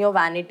products in your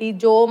vanity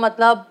जो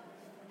मतलब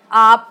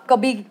आप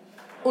कभी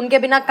उनके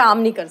बिना काम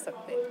नहीं कर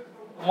सकते?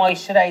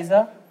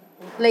 Moisturiser,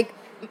 like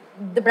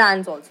the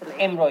brands also,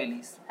 like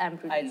Embroilis.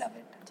 I love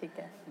it. ठीक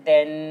है.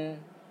 Then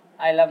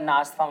I love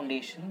NARS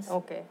foundations,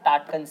 Okay.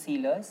 Tarte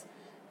concealers,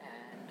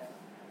 and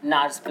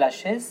NARS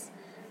blushes,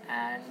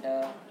 and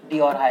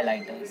Dior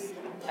highlighters.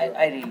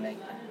 I really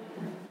like them.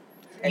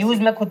 Use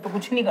मैं खुद पे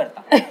कुछ नहीं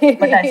करता,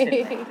 but I still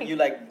like. You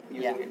like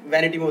using it.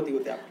 Vanity में होती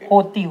आपके?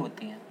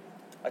 होती हैं.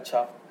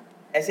 अच्छा,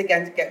 ऐसे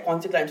कौन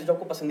से क्लाइंट्स जो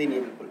आपको पसंद ही नहीं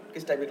है बिल्कुल?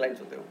 किस टाइप के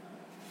क्लाइंट्स होते हो?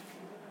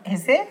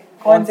 ऐसे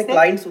कौन से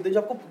क्लाइंट्स होते हैं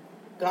जो आपको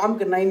काम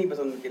करना ही नहीं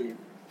पसंद उनके लिए?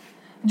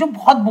 जो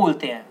बहुत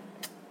बोलते हैं,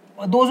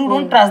 those who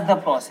don't trust the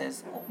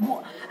process.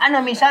 And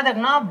हमेशा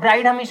देखना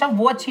ब्राइड हमेशा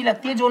वो अच्छी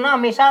लगती है जो ना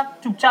हमेशा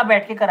चुपचाप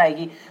बैठ के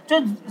कराएगी. जो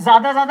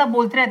ज्यादा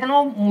बोलते रहते हैं ना,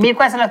 वो मेरे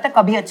को ऐसा लगता है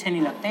कभी अच्छे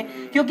नहीं लगते,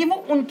 क्योंकि वो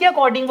उनके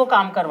अकॉर्डिंग वो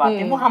काम करवाते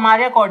हैं, वो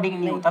हमारे अकॉर्डिंग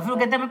नहीं होता. फिर वो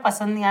कहते हैं हमें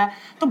पसंद नहीं आया,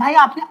 तो भाई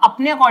आपने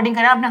अपने अकॉर्डिंग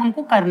करा, आपने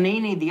हमको करने ही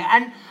नहीं दिया.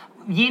 एंड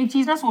ये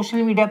चीज ना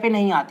सोशल मीडिया पे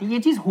नहीं आती, ये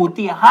चीज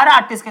होती है, हर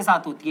आर्टिस्ट के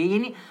साथ होती है। ये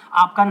नहीं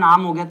आपका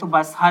नाम हो गया तो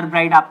बस हर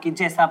ब्राइड आपकी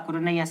जैसा आप करो,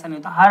 नहीं ऐसा नहीं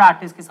होता। हर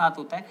आर्टिस्ट के साथ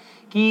होता है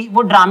कि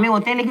वो ड्रामे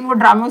होते हैं, लेकिन वो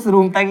ड्रामे उस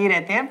रूम तक ही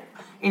रहते हैं,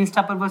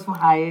 इंस्टा पर बस वो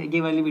हाय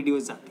ये वाली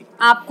वीडियोस जाती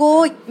है।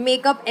 आपको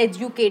मेकअप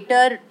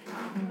एजुकेटर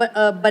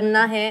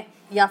बनना है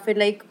या फिर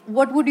like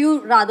what would you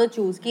rather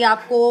choose कि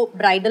आपको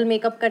ब्राइडल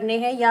मेकअप करने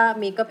हैं या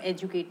मेकअप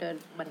एजुकेटर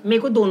बनना? मेरे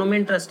को दोनों में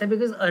इंटरेस्ट है,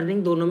 बिकॉज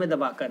अर्निंग दोनों में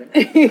दबा कर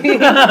है।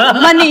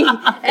 Money,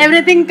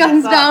 everything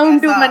comes down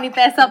to money,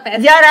 पैसा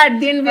पैसा। यार at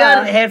the end we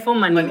are here for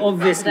money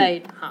obviously,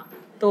 right. हाँ,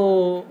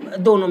 तो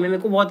दोनों में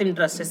मेरे को बहुत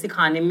इंटरेस्ट है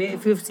सिखाने में।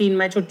 If you have seen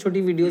my छोटी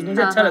छोटी वीडियोस,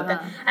 मुझे अच्छा लगता है।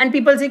 एंड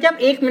पीपल से कि आप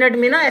 1 मिनट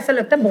में ना ऐसा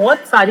लगता है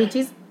बहुत सारी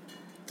चीज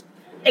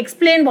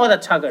एक्सप्लेन बहुत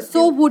अच्छा करते हो।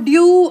 So would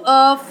you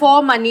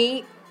for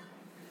money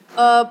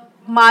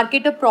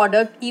market a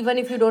product even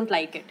if you don't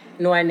like it?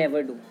 No, I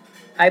never do.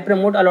 I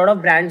promote a lot of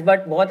brands,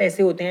 but बहुत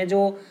ऐसे होते हैं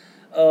जो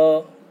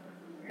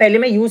पहले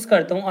मैं यूज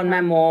करता हूँ on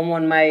my mom,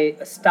 on my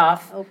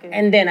staff,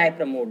 and then I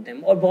promote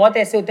them. और बहुत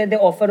ऐसे होते हैं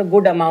they offer a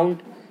good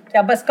amount कि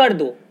आप बस कर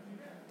दो,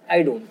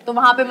 I don't. तो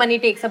वहाँ पे money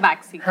takes a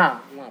back seat. हाँ,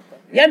 वहाँ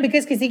पर यार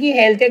बिकॉज किसी की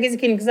हेल्थ या किसी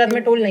स्किन के साथ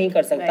मैं टोल नहीं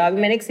कर सकता।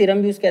 अभी मैंने एक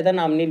सीरम यूज किया था,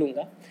 नाम नहीं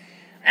लूंगा,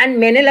 एंड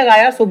मैंने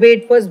लगाया सुबह,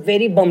 इट वाज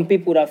वेरी बम्पी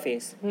पूरा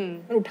फेस,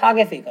 मैंने उठा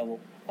के फेंका वो,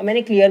 और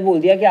मैंने क्लियर बोल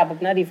दिया कि आप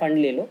अपना रिफंड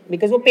ले लो,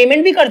 बिकॉज वो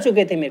पेमेंट भी कर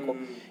चुके थे मेरे को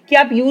कि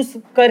आप यूज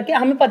करके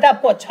हमें पता है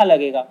आपको अच्छा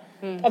लगेगा,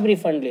 तो आप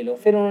रिफंड ले लो।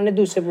 फिर उन्होंने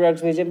दूसरे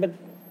प्रोडक्ट्स भेजे, बट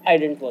आई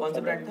डिडंट वर्क। कौन सा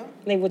ब्रांड था?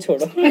 नहीं वो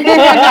छोड़ो।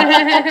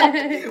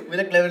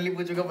 मैंने क्लेवरली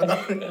पूछूंगा बता।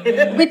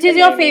 Which is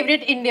your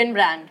favorite Indian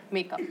brand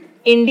makeup?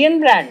 Indian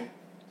brand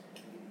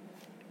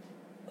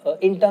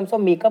in terms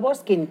of makeup or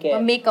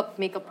skincare?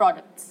 Makeup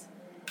products.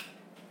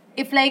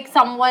 If like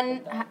someone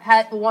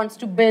wants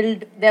to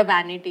build their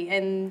vanity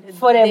and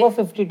Forever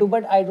 52,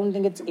 but I don't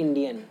think it's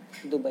Indian.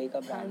 Dubai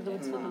का brand है।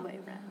 Dubai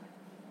brand.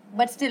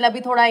 But still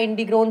अभी थोड़ा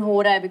indie grown हो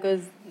रहा है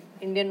because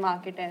Indian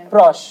market है.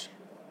 Prosh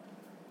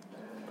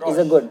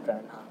is a good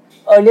brand.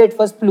 Earlier it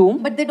was Plume.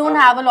 But they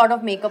don't have a lot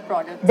of makeup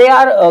products. They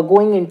are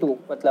going into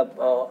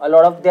मतलब a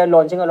lot of, they are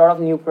launching a lot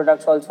of new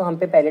products also. हम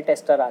पे पहले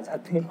tester आ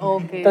जाते हैं।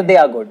 Okay. तो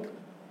they are good.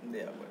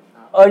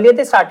 Earlier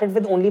they started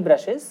with only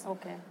brushes.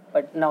 Okay.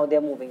 But now they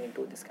are moving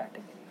into this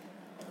category.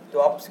 तो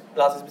आप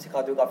classes में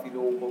सिखाते हो काफी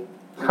लोगों को,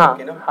 हाँ,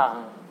 ना?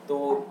 हाँ। तो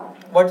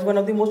what is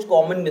one of the most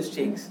common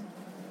mistakes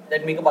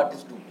that makeup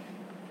artists do?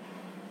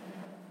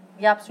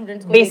 या आप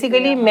स्टूडेंट्स को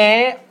बेसिकली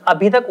मैं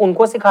अभी तक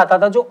उनको सिखाता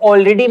था जो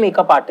ऑलरेडी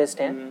मेकअप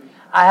आर्टिस्ट हैं।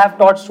 I have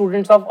taught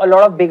students of a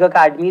lot of big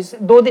academies.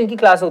 2 दिन की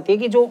क्लास होती है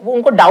कि जो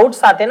उनको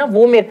डाउट्स आते हैं ना,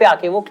 वो मेरे पे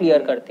आके वो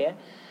क्लियर करते हैं।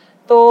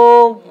 तो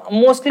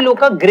मोस्टली लोग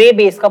का ग्रे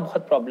बेस का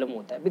बहुत प्रॉब्लम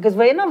होता है, बिकॉज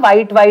वही ना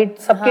वाइट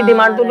सबकी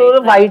डिमांड, तो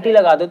लोग वाइट ही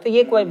लगा दो। तो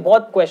ये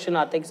बहुत क्वेश्चन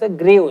आता है कि सर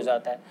ग्रे हो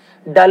जाता है,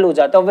 डल हो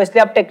जाता है।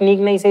 ऑब्वियसली आप टेक्निक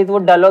नहीं सही तो वो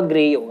डल और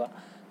ग्रे ही होगा।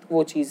 तो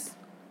वो चीज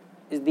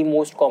इज द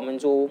मोस्ट कॉमन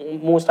जो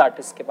मोस्ट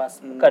आर्टिस्ट के पास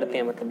करते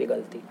हैं, मतलब ये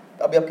गलती।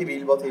 अभी आपकी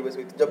रील बहुत फेमस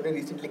हुई थी जब आपने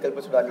रिसेंटली कल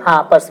परसों डाली।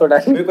 हाँ, परसों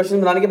डाली। मेरे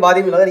क्वेश्चन बनाने के बाद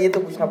ही मिला ये तो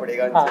पूछना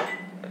पड़ेगा इनसे।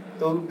 हाँ।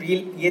 तो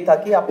रील ये था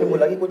कि आपने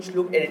बोला कि कुछ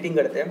लोग एडिटिंग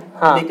करते हैं,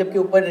 हाँ। मेकअप के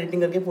ऊपर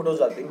एडिटिंग करके फोटोज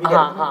डालते हैं।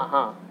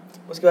 हाँ।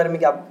 उसके बारे में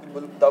क्या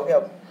बताओगे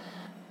आप?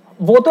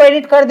 वो तो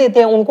एडिट कर देते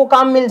हैं, उनको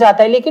काम मिल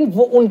जाता है, लेकिन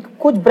वो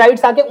कुछ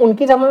ब्राइड्स आके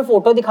उनकी जब हमें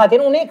फोटो दिखाते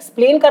हैं, उन्हें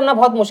एक्सप्लेन करना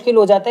बहुत मुश्किल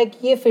हो जाता है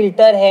कि ये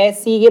फिल्टर है,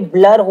 सी ये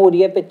ब्लर हो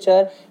रही है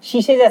पिक्चर,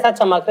 शीशे जैसा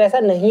चमक रहा है, ऐसा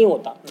नहीं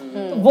होता।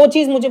 तो वो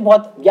चीज मुझे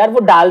बहुत, यार वो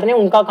डाल रहे हैं,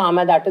 उनका काम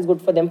है, that is good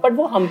for them, but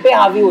वो हम पे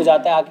हावी हो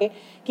जाता है आके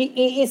कि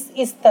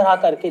इस तरह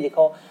करके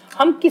दिखाओ।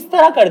 हम किस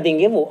तरह कर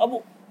देंगे वो? अब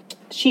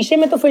शीशे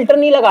में तो फिल्टर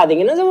नहीं लगा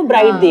देंगे ना जब वो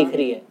ब्राइड देख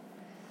रही है।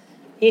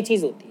 ये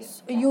चीज होती है।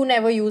 You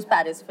never use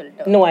Paris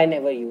filter? No, I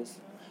never use.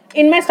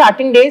 In my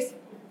starting days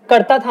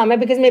करता था मैं,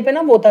 बिकॉज मेरे पे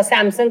ना वो था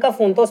सैमसंग का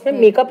फोन, तो उसमें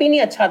मेकअप ही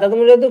नहीं अच्छा था, तो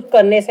मुझे तो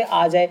करने से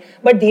आ जाए।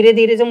 बट धीरे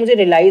धीरे जब मुझे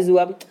रियलाइज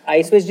हुआ,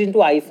 I switched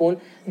into iPhone,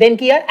 then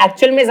कि यार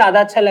एक्चुअल में ज्यादा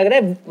अच्छा लग रहा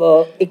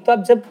है। एक तो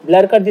आप जब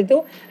ब्लर कर देते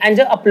हो एंड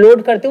जब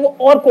अपलोड करते हो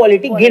वो और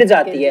क्वालिटी गिर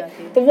जाती है,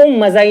 तो वो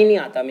मजा ही नहीं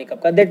आता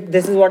मेकअप का।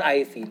 This is what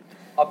I feel.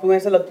 आपको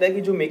ऐसा लगता है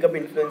कि जो मेकअप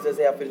इन्फ्लुएंसर्स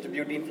है या फिर जो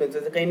ब्यूटी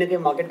इन्फ्लुएंसर्स है कहीं ना कहीं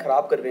मार्केट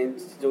खराब कर रहे हैं इन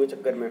चीजों के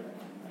चक्कर में?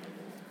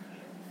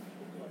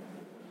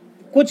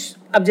 कुछ,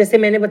 अब जैसे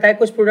मैंने बताया,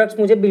 कुछ प्रोडक्ट्स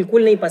मुझे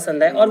बिल्कुल नहीं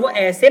पसंद है और वो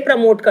ऐसे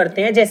प्रमोट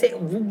करते हैं जैसे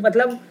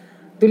मतलब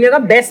दुनिया का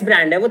बेस्ट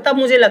ब्रांड है वो। तब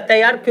मुझे लगता है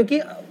यार, क्योंकि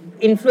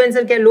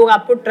इन्फ्लुएंसर के लोग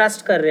आपको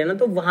ट्रस्ट कर रहे हैं ना,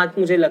 तो वहां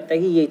मुझे लगता है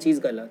कि ये चीज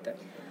गलत है।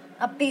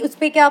 अब उस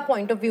पे क्या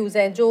पॉइंट ऑफ व्यूज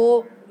हैं?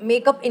 जो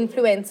मेकअप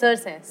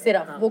इन्फ्लुएंसर्स हैं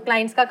सिर्फ, वो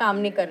क्लाइंट्स का काम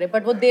नहीं कर रहे,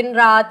 बट वो दिन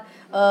रात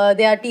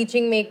they are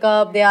teaching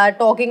makeup, they are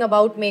talking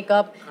about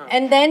makeup,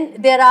 and then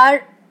there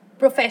are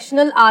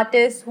professional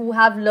artist who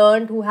have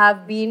learned, who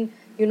have been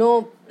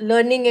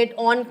learning it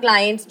on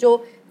clients, जो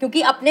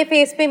क्योंकि अपने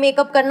फेस पे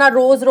मेकअप करना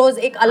रोज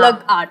एक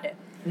अलग आर्ट है।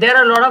 There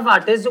are lot of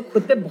artist जो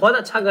खुद पे बहुत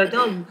अच्छा करते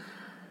हैं और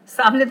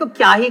सामने तो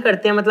क्या ही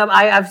करते हैं, मतलब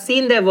I have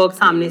seen their work,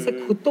 सामने से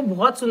खुद तो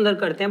बहुत सुंदर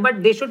करते हैं, but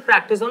they should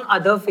practise on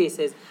other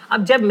faces.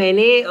 अब जब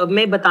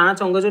मैं बताना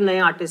चाहूंगा जो नए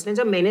आर्टिस्ट ने,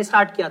 जब मैंने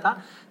स्टार्ट किया था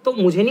तो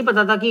मुझे नहीं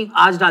पता था कि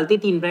आज डालती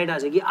 3 ब्राइड आ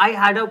जाएगी। आई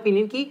हैड अ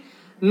ओपिनियन कि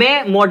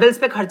मैं मॉडल्स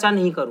पे खर्चा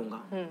नहीं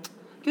करूंगा,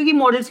 क्योंकि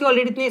मॉडल्स की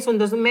ऑलरेडी इतनी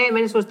सुंदर,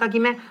 मैंने सोचता कि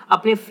मैं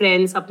अपने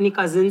फ्रेंड्स, अपनी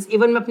कजिन्स,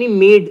 इवन मैं अपनी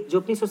मेड, जो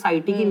अपनी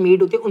सोसाइटी की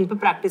मेड होती है, उन पे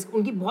प्रैक्टिस,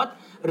 उनकी बहुत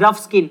रफ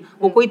स्किन,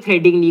 वो कोई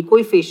थ्रेडिंग नहीं,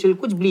 कोई फेशियल,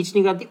 कुछ ब्लीच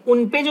नहीं करती,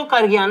 उन पे जो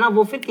कर गया ना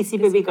वो फिर किसी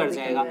पे भी कर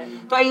जाएगा।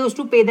 तो I used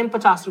to pay them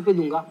 50 रुपए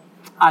दूंगा,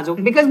 आ जाओ,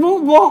 बिकॉज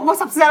वो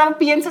सबसे ज्यादा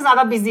पीएम से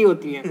ज्यादा बिजी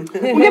होती है,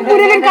 उन्हें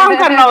पूरे दिन काम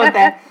करना होता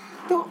है।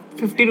 तो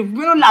 50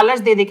 रुपए में लालच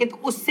दे देके, तो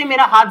उससे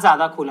मेरा हाथ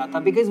ज्यादा खोला था,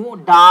 बिकॉज वो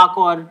डार्क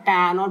और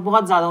टैन और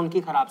बहुत ज्यादा उनकी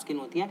खराब स्किन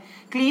होती है।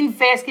 क्लीन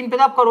फेयर स्किन पे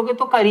तो आप करोगे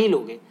तो कर ही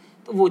लोगे,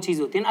 तो वो चीज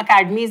होती है।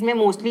 अकेडमीज में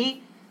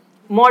मोस्टली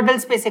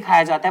मॉडल्स पे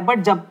सिखाया जाता है,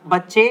 बट जब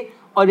बच्चे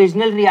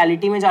ओरिजिनल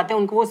रियलिटी में जाते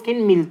हैं उनको वो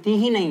स्किन मिलती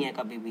ही नहीं है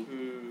कभी भी,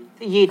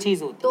 तो ये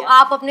चीज होती है। तो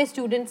आप अपने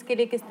स्टूडेंट्स के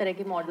लिए किस तरह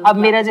की मॉडल? अब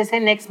मेरा जैसे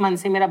नेक्स्ट मंथ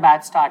से मेरा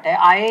बैच स्टार्ट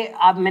है,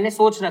 अब मैंने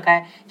सोच रखा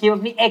है कि मैं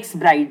अपनी एक्स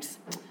ब्राइड्स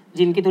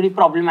जिनकी थोड़ी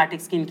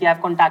प्रॉब्लमेटिक स्किन की, आई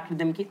हैव कॉन्टैक्टेड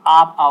देम कि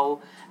आप आओ,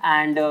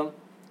 एंड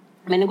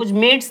मैंने कुछ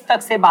मेड्स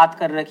तक से बात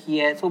कर रखी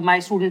है। So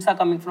my students are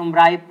coming from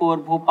Raipur,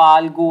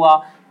 Bhopal, Goa,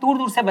 दूर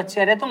दूर से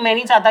बच्चे आ रहे हैं। तो मैं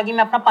नहीं चाहता कि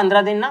मैं अपना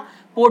 15 दिन ना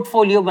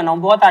पोर्टफोलियो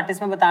बनाऊं। बहुत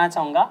आर्टिस्ट में बताना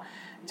चाहूंगा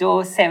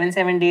जो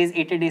 7 डेज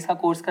 8 डेज का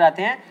कोर्स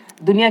कराते हैं,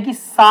 दुनिया की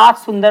 7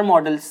 सुंदर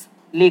मॉडल्स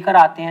लेकर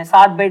आते हैं,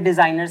 7 बेड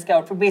डिजाइनर्स के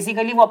आउटफिट,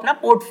 बेसिकली वो अपना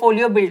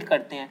पोर्टफोलियो बिल्ड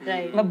करते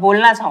हैं। मैं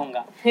बोलना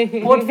चाहूंगा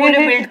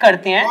पोर्टफोलियो बिल्ड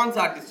करते हैं। कौन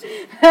सा आर्टिस्ट?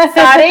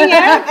 सारे ही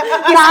हैं,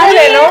 किसको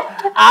ले लो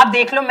आप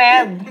देख लो।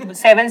 मैं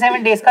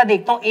 7 डेज का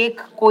देखता हूँ,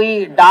 एक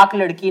कोई डार्क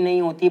लड़की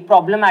नहीं होती,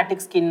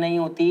 प्रॉब्लमैटिक स्किन नहीं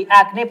होती,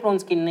 एक्ने प्रोन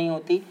स्किन नहीं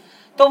होती,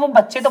 तो वो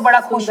बच्चे तो बड़ा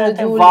खुश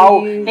रहते हैं,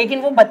 वाओ।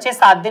 लेकिन वो बच्चे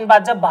 7 दिन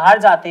बाद जब बाहर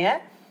जाते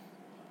हैं,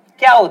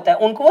 क्या होता है,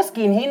 उनको वो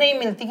स्किन ही नहीं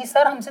मिलती कि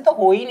सर हमसे तो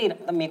हो ही नहीं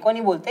रहा। मेरे को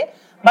नहीं बोलते,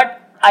 but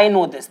I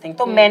know this thing.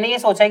 तो मैंने ये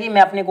सोचा है कि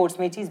मैं अपने कोर्स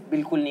में ये चीज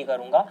बिल्कुल नहीं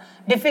करूंगा,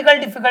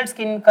 डिफिकल्ट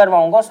स्किन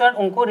करवाऊंगा, सो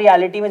उनको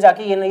रियलिटी में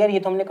जाके ये नहीं, यार ये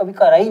तो हमने कभी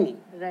करा ही नहीं,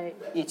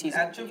 ये चीज।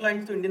 एक्चुअल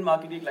क्लाइंट्स तो इंडियन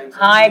मार्केट के क्लाइंट्स।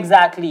 हाँ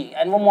एग्जैक्टली,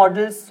 एंड वो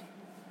मॉडल्स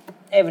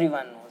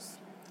एवरीवन नोस।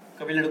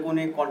 कभी लड़कों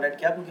ने कांटेक्ट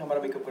किया क्योंकि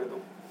हमारा मेकअप कर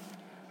दो?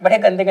 बड़े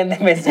गंदे गंदे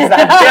मैसेजेस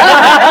आते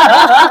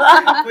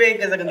हैं। कोई एक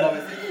कैसा गंदा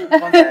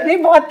मैसेज? नहीं,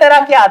 बहुत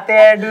तरह के आते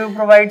हैं, डू यू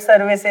प्रोवाइड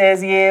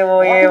सर्विसेज, ये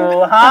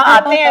वो, हाँ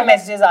आते हैं,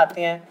 मैसेजेस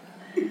आते हैं,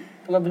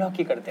 तो मैं ब्लॉक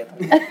ही कर देता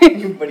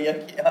हूँ। बढ़िया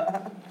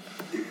किया।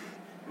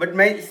 बट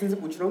मैं इससे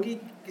पूछ रहा हूँ कि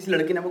किसी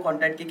लड़के ने आपको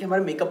कांटेक्ट किया कि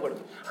हमारा मेकअप कर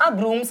दो? हाँ,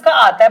 ग्रूम्स का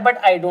आता है, बट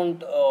आई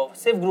डोंट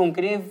सिर्फ ग्रूम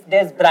के लिए,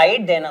 there is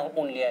bride then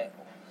only I,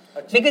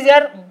 because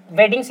यार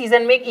वेडिंग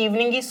सीजन में एक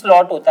इवनिंग ही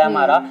स्लॉट होता है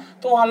हमारा,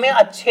 तो हमें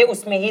अच्छे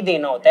उसमें ही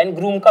देना होता है। एंड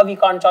ग्रूम का वी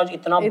कांट चार्ज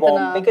इतना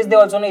बॉम्ब, बिकॉज दे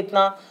आल्सो ने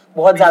इतना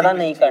बहुत ज्यादा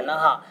नहीं करना।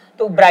 हाँ,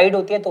 तो ब्राइड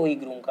होती है तो ही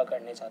ग्रूम का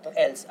करने चाहता हूँ,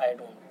 एल्स आई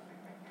डोंट।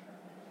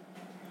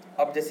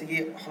 अब जैसे कि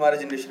हमारा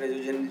जनरेशन है,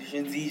 जो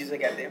जनरेशन जी जिसे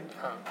कहते हैं,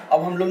 हाँ,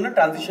 अब हम लोग ना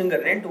ट्रांजिशन कर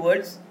रहे हैं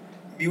towards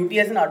beauty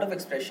as an art of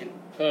expression.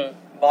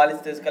 बाल इस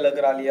तरह कलर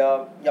करा लिया,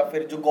 या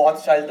फिर जो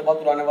गॉथ स्टाइल था बहुत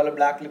पुराने वाला,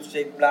 ब्लैक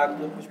लिपस्टिक, ब्लैक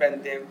कुछ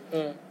पहनते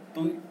हैं,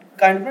 तो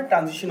काइंड ऑफ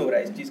ट्रांजिशन हो रहा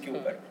है इस चीज के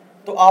ऊपर।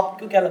 तो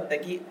आपको क्या लगता है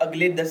कि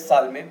अगले 10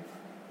 साल में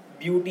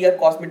ब्यूटी और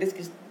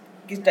कॉस्मेटिक्स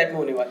किस टाइप में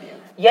होने वाली है?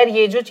 यार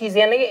ये जो चीजें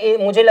हैं ना, ये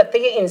मुझे लगता है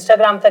कि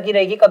इंस्टाग्राम तक ही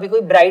रहेगी, कभी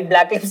कोई ब्राइट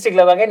ब्लैक लिपस्टिक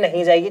लगा के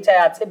नहीं जाएगी, चाहे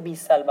आज से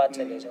 20 साल बाद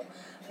चले जाओ।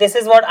 This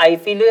is what I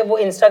feel. वो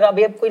इंस्टाग्राम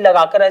भी अब कोई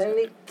लगा कर आ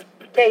जाए,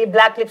 क्या ये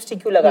ब्लैक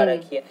लिपस्टिक क्यों लगा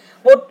रखी है?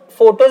 वो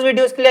फोटोज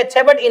वीडियोस के लिए अच्छा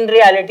है, but in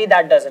reality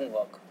that doesn't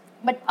work.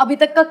 But अभी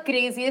तक का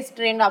क्रेजीएस्ट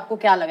ट्रेंड आपको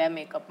क्या लगा है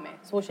मेकअप में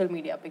सोशल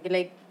मीडिया पे, कि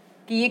लाइक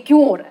कि ये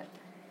क्यों हो रहा है?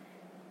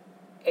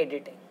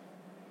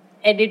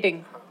 एडिटिंग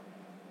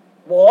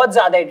बहुत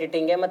ज्यादा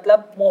एडिटिंग है,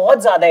 मतलब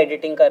बहुत ज्यादा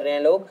एडिटिंग कर रहे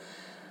हैं लोग,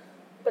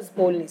 बस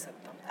बोल नहीं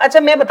सकता। अच्छा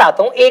मैं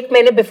बताता हूँ, एक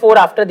मैंने बिफोर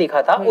आफ्टर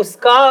देखा था,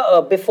 उसका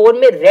बिफोर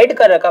में रेड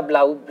कलर का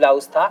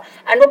ब्लाउज था,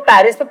 एंड वो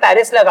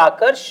पैरिस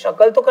लगाकर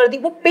शक्ल तो कर दी,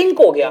 वो पिंक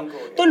हो गया,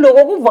 तो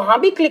लोगों को वहां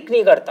भी क्लिक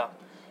नहीं करता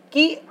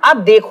कि आप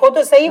देखो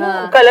तो सही,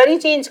 वो कलर ही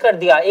चेंज कर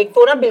दिया। एक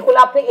तो ना बिल्कुल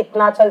आपने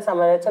इतना चल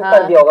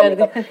कर दिया होगा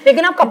मेकअप,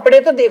 लेकिन आप कपड़े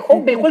तो देखो,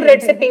 बिल्कुल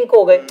रेड से पिंक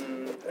हो गए,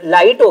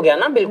 लाइट हो गया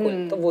ना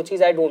बिल्कुल, तो वो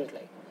चीज आई डोंट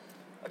लाइक।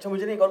 अच्छा,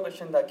 मुझे एक और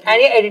क्वेश्चन था कि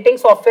एंड ये एडिटिंग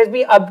सॉफ्टवेयर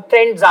भी अब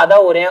ट्रेंड ज्यादा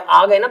हो रहे हैं,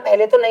 आ गए ना,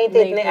 पहले तो नहीं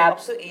थे इतने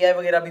एप्स, एआई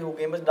वगैरह भी हो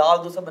गए, बस डाल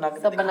दो सब बना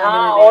के,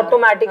 हाँ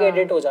ऑटोमेटिक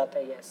एडिट हो जाता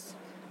है। यस।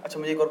 अच्छा,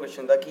 मुझे एक और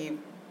क्वेश्चन था कि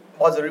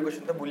बहुत जरूरी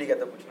क्वेश्चन था, भूल ही गया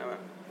था पूछना मैं।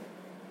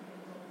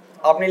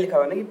 आपने लिखा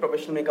हुआ है ना कि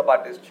प्रोफेशनल मेकअप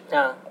आर्टिस्ट,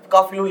 हाँ,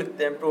 काफी लोग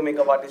लिखते हैं pro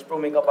makeup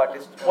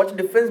artist. What's the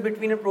difference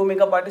between a pro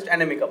makeup artist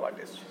and a makeup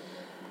artist?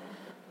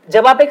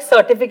 जब आप एक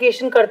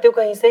सर्टिफिकेशन करते हो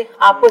कहीं से,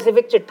 आपको सिर्फ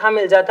एक चिट्ठा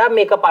मिल जाता है,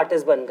 मेकअप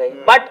आर्टिस्ट बन गए,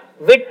 but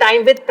with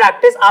time with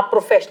practice आप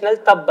प्रोफेशनल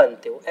तब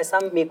बनते हो, ऐसा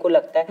मेरे को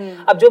लगता है।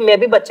 अब जो मैं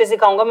भी बच्चे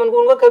सिखाऊंगा, मैं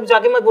उनको कभी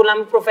जाके मत बोलना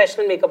मैं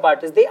professional makeup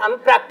artist, they I am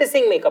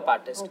practising makeup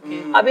artist.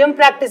 अभी हम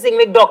प्रैक्टिसिंग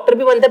में, एक डॉक्टर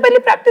भी बनते हैं, पहले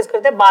प्रैक्टिस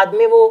करते हैं, बाद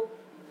में वो,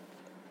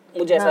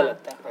 मुझे ऐसा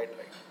लगता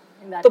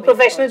है। तो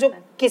प्रोफेशनल जो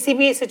किसी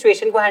भी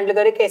सिचुएशन को हैंडल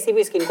करे, कैसी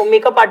भी स्किन को,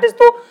 मेकअप आर्टिस्ट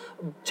तो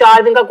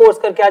 4 दिन का कोर्स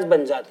करके आज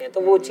बन जाते हैं,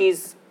 तो वो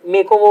चीज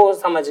मेरे को वो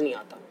समझ नहीं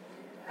आता।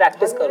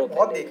 प्रैक्टिस करो।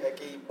 बहुत देखा है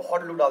कि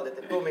बहुत लोग डाल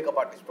देते हैं प्रो मेकअप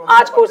आर्टिस्ट।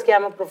 आज कोर्स किया,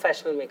 मैं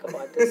प्रोफेशनल मेकअप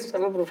आर्टिस्ट,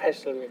 मैं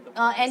professional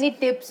makeup. Any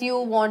tips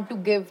you want to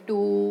give to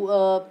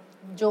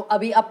जो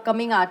अभी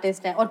अपकमिंग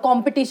आर्टिस्ट हैं, और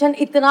कंपटीशन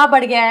इतना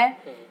बढ़ गया है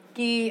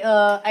कि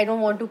I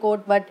don't want to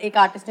coat, but एक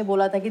आर्टिस्ट ने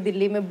बोला था कि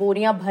दिल्ली में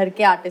बोरियां भर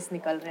के आर्टिस्ट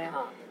निकल रहे हैं।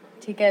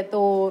 ठीक है,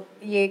 तो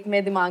ये एक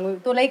मेरे दिमाग में,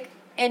 तो like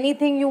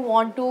anything you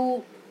want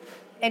to,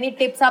 any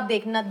tips आप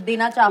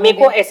देना चाहोगे? मेरे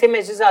को ऐसे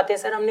मैसेज आते हैं,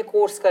 सर हमने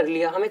कोर्स कर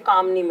लिया, हमें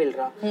काम नहीं मिल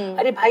रहा।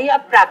 अरे भाई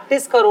आप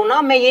प्रैक्टिस करो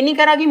ना। मैं ये नहीं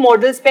कह रहा कि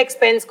मॉडल्स पे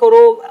एक्सपेंस करो,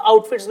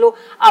 आउटफिट्स लो,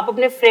 आप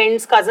अपने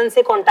फ्रेंड्स कजन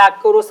से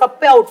कांटेक्ट करो, सब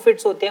पे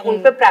आउटफिट्स होते हैं,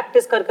 उन पे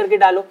प्रैक्टिस कर करके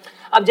डालो।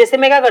 अब जैसे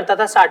मैं क्या करता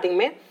था स्टार्टिंग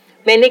में,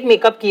 मैंने एक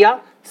मेकअप किया,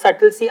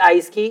 सटल सी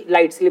आईज की,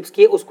 लाइट लिप्स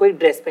की, उसको एक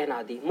ड्रेस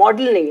पहना दी,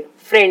 मॉडल नहीं,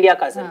 फ्रेंड या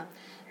कजन।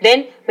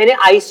 देन मैंने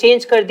आईज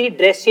चेंज कर दी,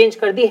 ड्रेस चेंज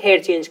कर दी, हेयर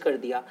चेंज कर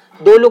दिया,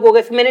 2 लोग हो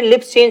गए। फिर मैंने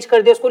लिप्स चेंज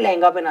कर दिया, उसको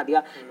लहंगा पहना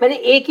दिया। मैंने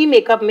एक ही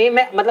मेकअप में,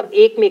 मैं मतलब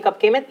एक मेकअप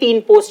के मैं 3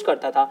 पोस्ट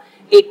करता था,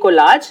 एक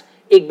कोलाज,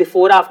 एक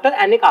बिफोर आफ्टर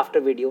एंड एक आफ्टर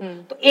वीडियो।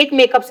 तो एक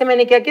मेकअप से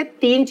मैंने क्या किया,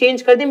 3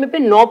 चेंज कर दिए, मेरे पे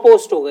 9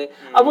 पोस्ट हो गए।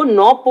 अब वो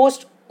 9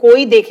 पोस्ट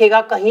कोई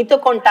देखेगा, कहीं तो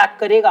कांटेक्ट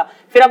करेगा,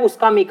 फिर आप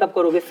उसका मेकअप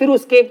करोगे, फिर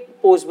उसके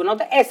पोस्ट बनाओ।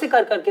 तो ऐसे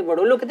कर करके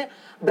बढ़ो। लोग कहते हैं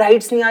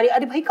ब्राइड्स नहीं आ रही,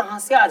 अरे भाई कहाँ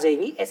से आ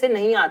जाएगी, ऐसे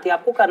नहीं आती,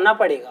 आपको करना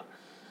पड़ेगा।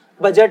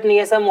 बजट नहीं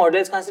है, सब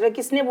मॉडल्स कहाँ से,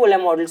 किसने बोला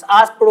मॉडल्स,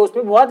 आस पड़ोस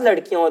में बहुत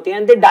लड़कियां होती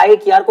हैं, दे डाई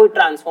कि यार कोई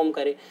ट्रांसफॉर्म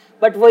करे,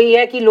 बट वही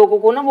है कि लोगों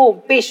को ना वो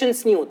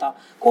पेशेंस नहीं होता,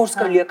 कोर्स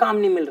कर लिया, काम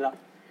नहीं मिल रहा,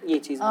 ये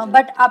चीज।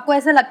 बट आपको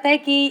ऐसा लगता है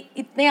कि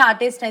इतने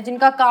आर्टिस्ट हैं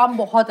जिनका काम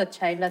बहुत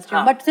अच्छा है इंडस्ट्री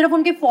में, बट सिर्फ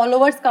उनके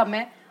फॉलोअर्स कम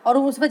है और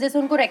उस वजह से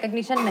उनको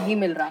रिकॉग्निशन नहीं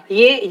मिल रहा?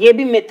 ये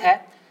भी मिथ है।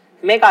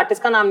 मैं एक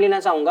आर्टिस्ट का नाम लेना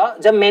चाहूंगा,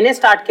 जब मैंने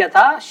स्टार्ट किया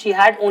था, शी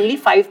हैड ओनली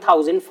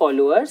 5000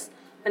 फॉलोअर्स,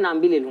 मैं नाम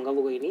भी ले लूंगा,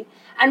 वो कोई नहीं,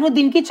 एंड वो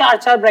दिन की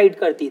 4-4 ब्राइड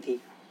करती थी।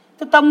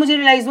 तो तब मुझे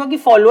रियलाइज हुआ कि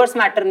फॉलोअर्स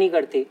मैटर नहीं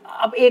करते।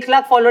 अब 1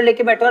 लाख फॉलोअर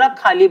लेके बैठे और आप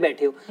खाली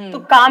बैठे हो, तो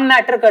काम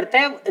मैटर करता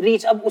है,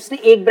 रीच। अब उसने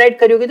 1 ब्राइड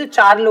करी होगी तो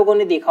 4 लोगों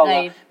ने देखा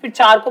होगा, फिर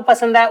 4 को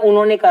पसंद आया,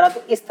 उन्होंने करा,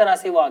 तो इस तरह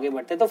से वो आगे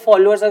बढ़ते हैं। तो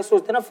फॉलोअर्स अगर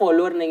सोचते हैं ना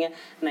फॉलोअर नहीं है,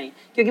 नहीं,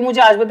 क्योंकि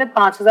मुझे आज बताए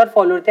 5000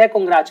 फॉलोअर थे,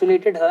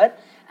 कांग्रेचुलेटेड हर,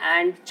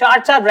 एंड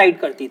 4-4 ब्राइड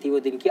करती थी वो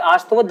दिन की।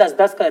 आज तो वो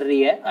 10-10 कर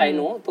रही है, आई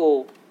नो।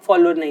 तो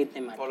फॉलोअर नहीं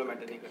इतने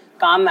मैटर,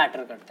 काम मैटर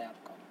करता है आपका।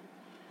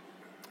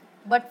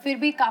 बट फिर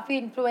भी काफी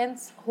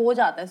इन्फ्लुएंस हो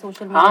जाता है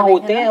सोशल मीडिया। हाँ,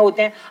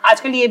 होते हैं।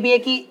 आजकल ये भी है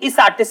कि इस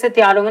आर्टिस्ट से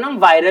तैयार होंगे ना, हम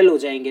वायरल हो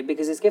जाएंगे,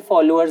 बिकॉज इसके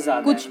फॉलोअर्स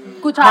ज्यादा हैं।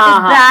 कुछ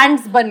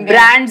आर्टिस्ट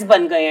ब्रांड्स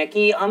बन गए हैं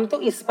कि हम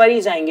तो इस पर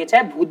ही जाएंगे,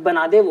 चाहे भूत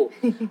बना दे वो,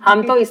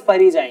 हम तो इस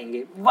पर ही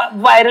जाएंगे।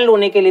 वायरल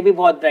होने के लिए भी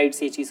बहुत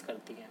ब्राइड्स ये चीज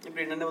करती है।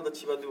 प्रेरणा ने बहुत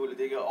अच्छी बात भी बोली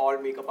थी कि all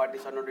makeup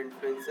artist are not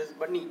influencers,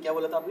 but नहीं, क्या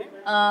बोला था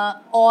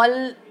आपने?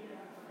 All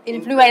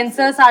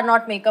influencers are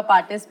not makeup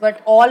artists,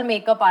 but all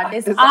makeup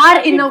artists are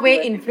in a way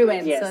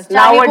influencers.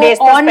 चाहे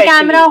वो on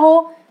camera हो,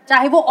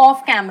 चाहे वो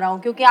ऑफ कैमरा हो,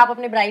 क्योंकि आप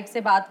अपने ब्राइड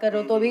से बात कर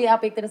रहे हो तो भी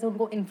आप एक तरह से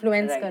उनको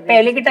इन्फ्लुएंस कर रहे हो।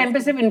 पहले के टाइम पे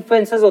सिर्फ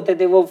इन्फ्लुएंसर्स होते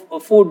थे, वो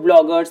फूड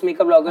ब्लॉगर्स,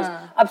 मेकअप ब्लॉगर्स।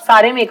 अब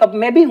सारे मेकअप,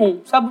 मैं भी हूँ,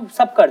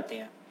 सब करते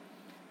हैं।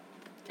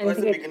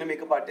 वैसे बिगिनर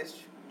मेकअप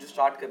आर्टिस्ट जो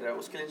स्टार्ट कर रहा है,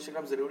 उसके लिए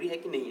इंस्टाग्राम जरूरी है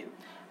कि नहीं है?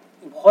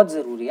 बहुत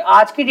जरूरी है,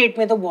 आज की डेट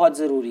में तो बहुत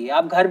जरूरी है।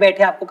 आप घर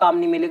बैठे, आपको काम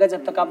नहीं मिलेगा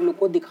जब तक आप लोग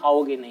को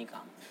दिखाओगे नहीं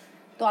काम।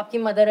 तो आपकी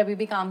मदर अभी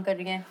भी काम कर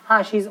रही हैं?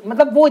 हाँ,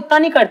 मतलब वो इतना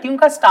नहीं करती,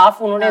 उनका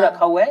स्टाफ उन्होंने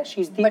रखा हुआ है,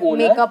 she is the owner.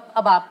 Makeup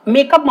अब आप?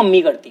 मेकअप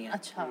मम्मी करती हैं।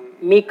 अच्छा,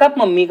 मेकअप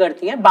मम्मी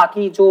करती हैं,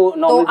 बाकी जो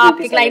नॉर्मल। तो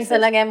आपके क्लाइंट्स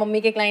अलग हैं,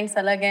 मम्मी के क्लाइंट्स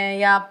अलग हैं,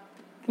 या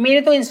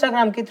मेरे तो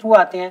इंस्टाग्राम के थ्रू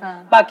आते हैं।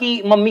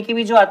 बाकी मम्मी के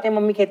भी जो आते हैं,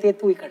 मम्मी कहती है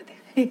तू ही कर दे।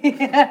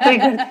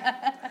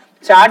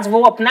 चार्ज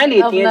वो अपना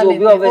लेती है, जो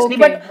भी ऑब्वियसली,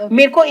 बट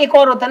मेरे को एक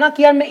और होता है ना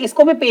कि यार मैं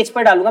इसको भी पेज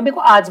पे डालूंगा। मेरे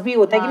को आज भी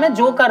होता है कि मैं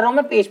जो कर रहा हूँ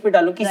मैं पेज पे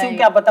डालूं, किसी को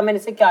क्या पता मैंने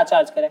इसे क्या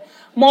चार्ज करा है।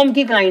 मॉम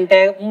की क्लाइंट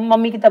है,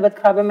 मम्मी की तबीयत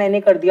खराब है,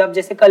 मैंने कर दिया। अब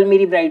जैसे कल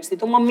मेरी ब्राइड थी,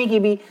 तो मम्मी की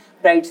भी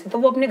ब्राइड थी, तो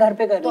वो अपने घर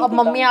पे कर रही थी। तो अब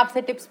मम्मी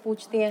आपसे टिप्स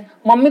पूछती हैं?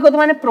 मम्मी को तो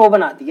मैंने प्रो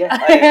बना दिया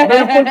है,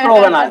 बिल्कुल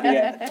प्रो बना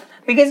दिया है,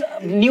 बिकॉज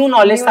न्यू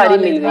नॉलेज सारी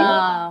मिल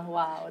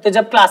गई। तो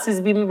जब क्लासेस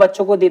भी मैं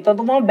बच्चों को देता हूँ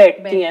तो वो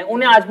बैठती हैं,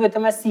 उन्हें आज भी होता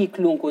है मैं सीख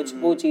लूँ कुछ,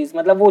 वो चीज,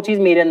 मतलब वो चीज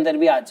मेरे अंदर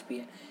भी आज भी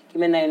है कि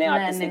मैं नए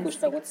आर्टिस्ट से कुछ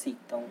ना कुछ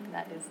सीखता हूँ।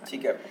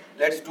 ठीक है,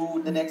 let's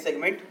do the next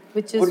segment,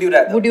 which is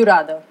would you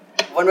rather.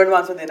 One word में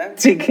आंसर देना है।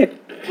 ठीक है।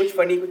 कुछ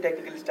फनी, कुछ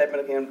टेक्निकल टाइप में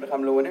रखे हैं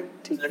हम लोगों ने।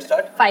 Let's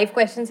start. 5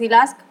 questions he'll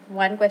ask,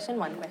 1 question,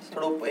 1 question।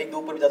 थोड़ा एक दो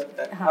ऊपर भी जा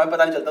सकता है, हमें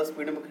पता नहीं चलता,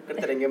 स्पीड में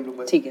करते रहेंगे हम लोग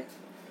बस। ठीक है।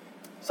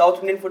 साउथ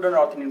इंडियन फूड और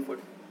north Indian food?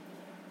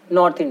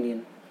 North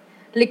Indian.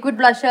 Liquid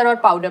blusher और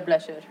powder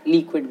blusher?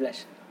 Liquid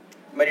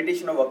blusher.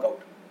 Meditation और वर्कआउट?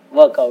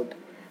 वर्कआउट।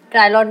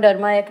 क्रायलॉन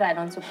डर्मा या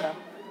क्रायलॉन सुप्रा?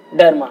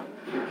 डर्मा।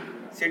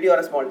 सिटी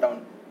और small town?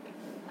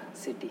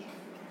 City.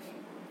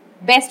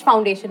 Best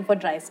foundation for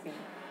dry skin?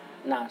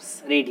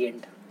 Nurse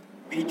radiant.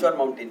 बीच और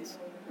mountains?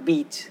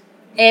 बीच।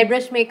 Air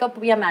brush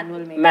makeup या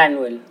manual makeup?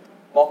 Manual.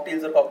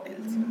 Mocktails और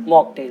cocktails?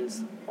 Mocktails.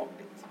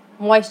 Mocktails.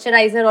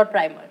 Moisturiser और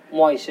primer?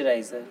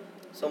 Moisturiser.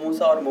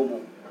 Samosa और momo?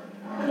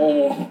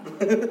 Momo.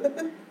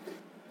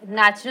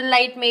 Natural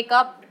light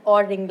makeup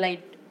और ring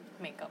light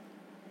makeup?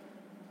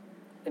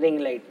 Ring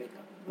light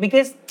makeup,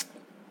 because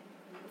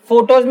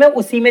photos में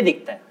उसी में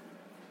दिखता है।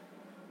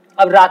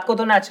 अब रात को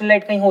तो नेचुरल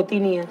लाइट कहीं होती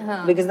नहीं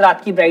है, बिकॉज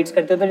रात की ब्राइट्स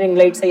करते हो तो रिंग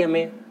लाइट से ही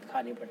हमें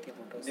खानी पड़ती है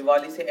फोटोज।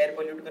 दिवाली से एयर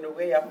पोल्यूट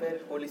करोगे या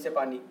फिर होली से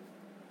पानी?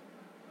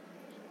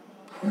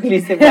 होली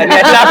से पानी।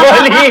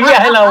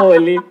 अल्लाह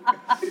होली।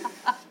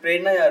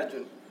 प्रेरणा या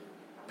अर्जुन?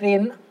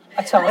 प्रेरणा।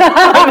 अच्छा,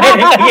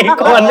 मैंने कहा ये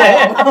कौन है?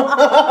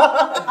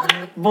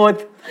 बोथ।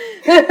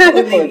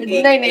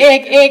 नहीं,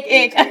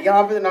 एक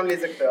यहाँ पे तो नाम ले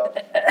सकते हो आप।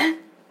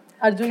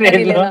 अर्जुन का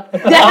नहीं लेना.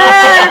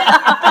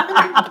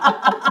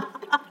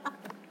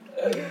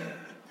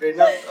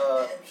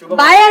 Shubham.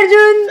 Bye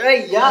Arjun.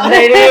 यार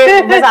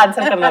नहीं बस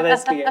आंसर करना था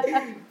इसलिए.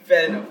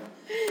 Fair enough.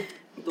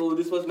 So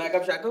this was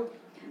Makk-up, Shakk-up.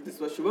 This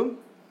was Shubham.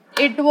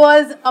 It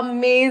was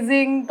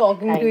amazing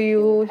talking to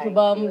you,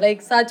 Shubham.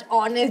 Like such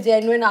honest,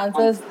 genuine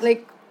answers.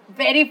 Like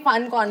very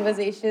fun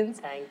conversations.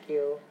 Thank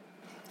you.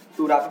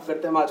 To wrap up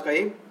करते हैं हम आज का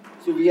ये.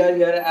 So we are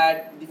here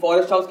at the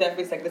Forest House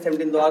Cafe, Sector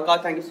 17, Dwarka.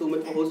 Thank you so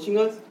much for hosting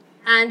us.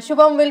 And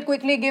Shubham will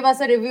quickly give us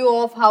a review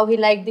of how he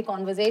liked the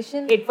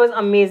conversation. It was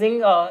amazing.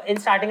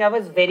 In starting, I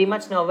was very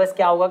much nervous.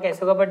 क्या होगा,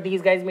 कैसे होगा? But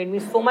these guys made me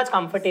so much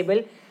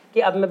comfortable कि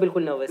अब मैं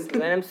बिल्कुल nervous नहीं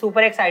हूँ. And I'm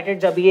super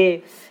excited जब ये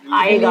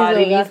आएगा,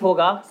 release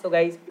होगा. So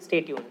guys,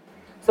 stay tuned.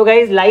 So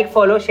guys, like,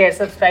 follow, share,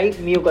 subscribe.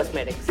 MEU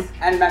Cosmetics.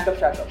 And Makk-up,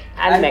 Shakk-up.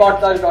 And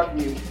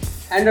podcast.mu.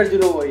 And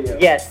Arjun over here.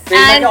 Yes.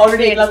 And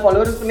already 1 lakh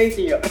followers उसको नहीं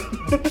चाहिए.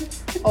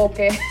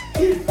 Okay.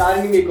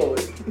 Taarini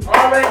Makeovers.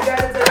 All right,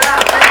 guys, it's a wrap.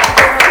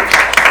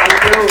 Thank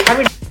you so much. I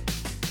mean,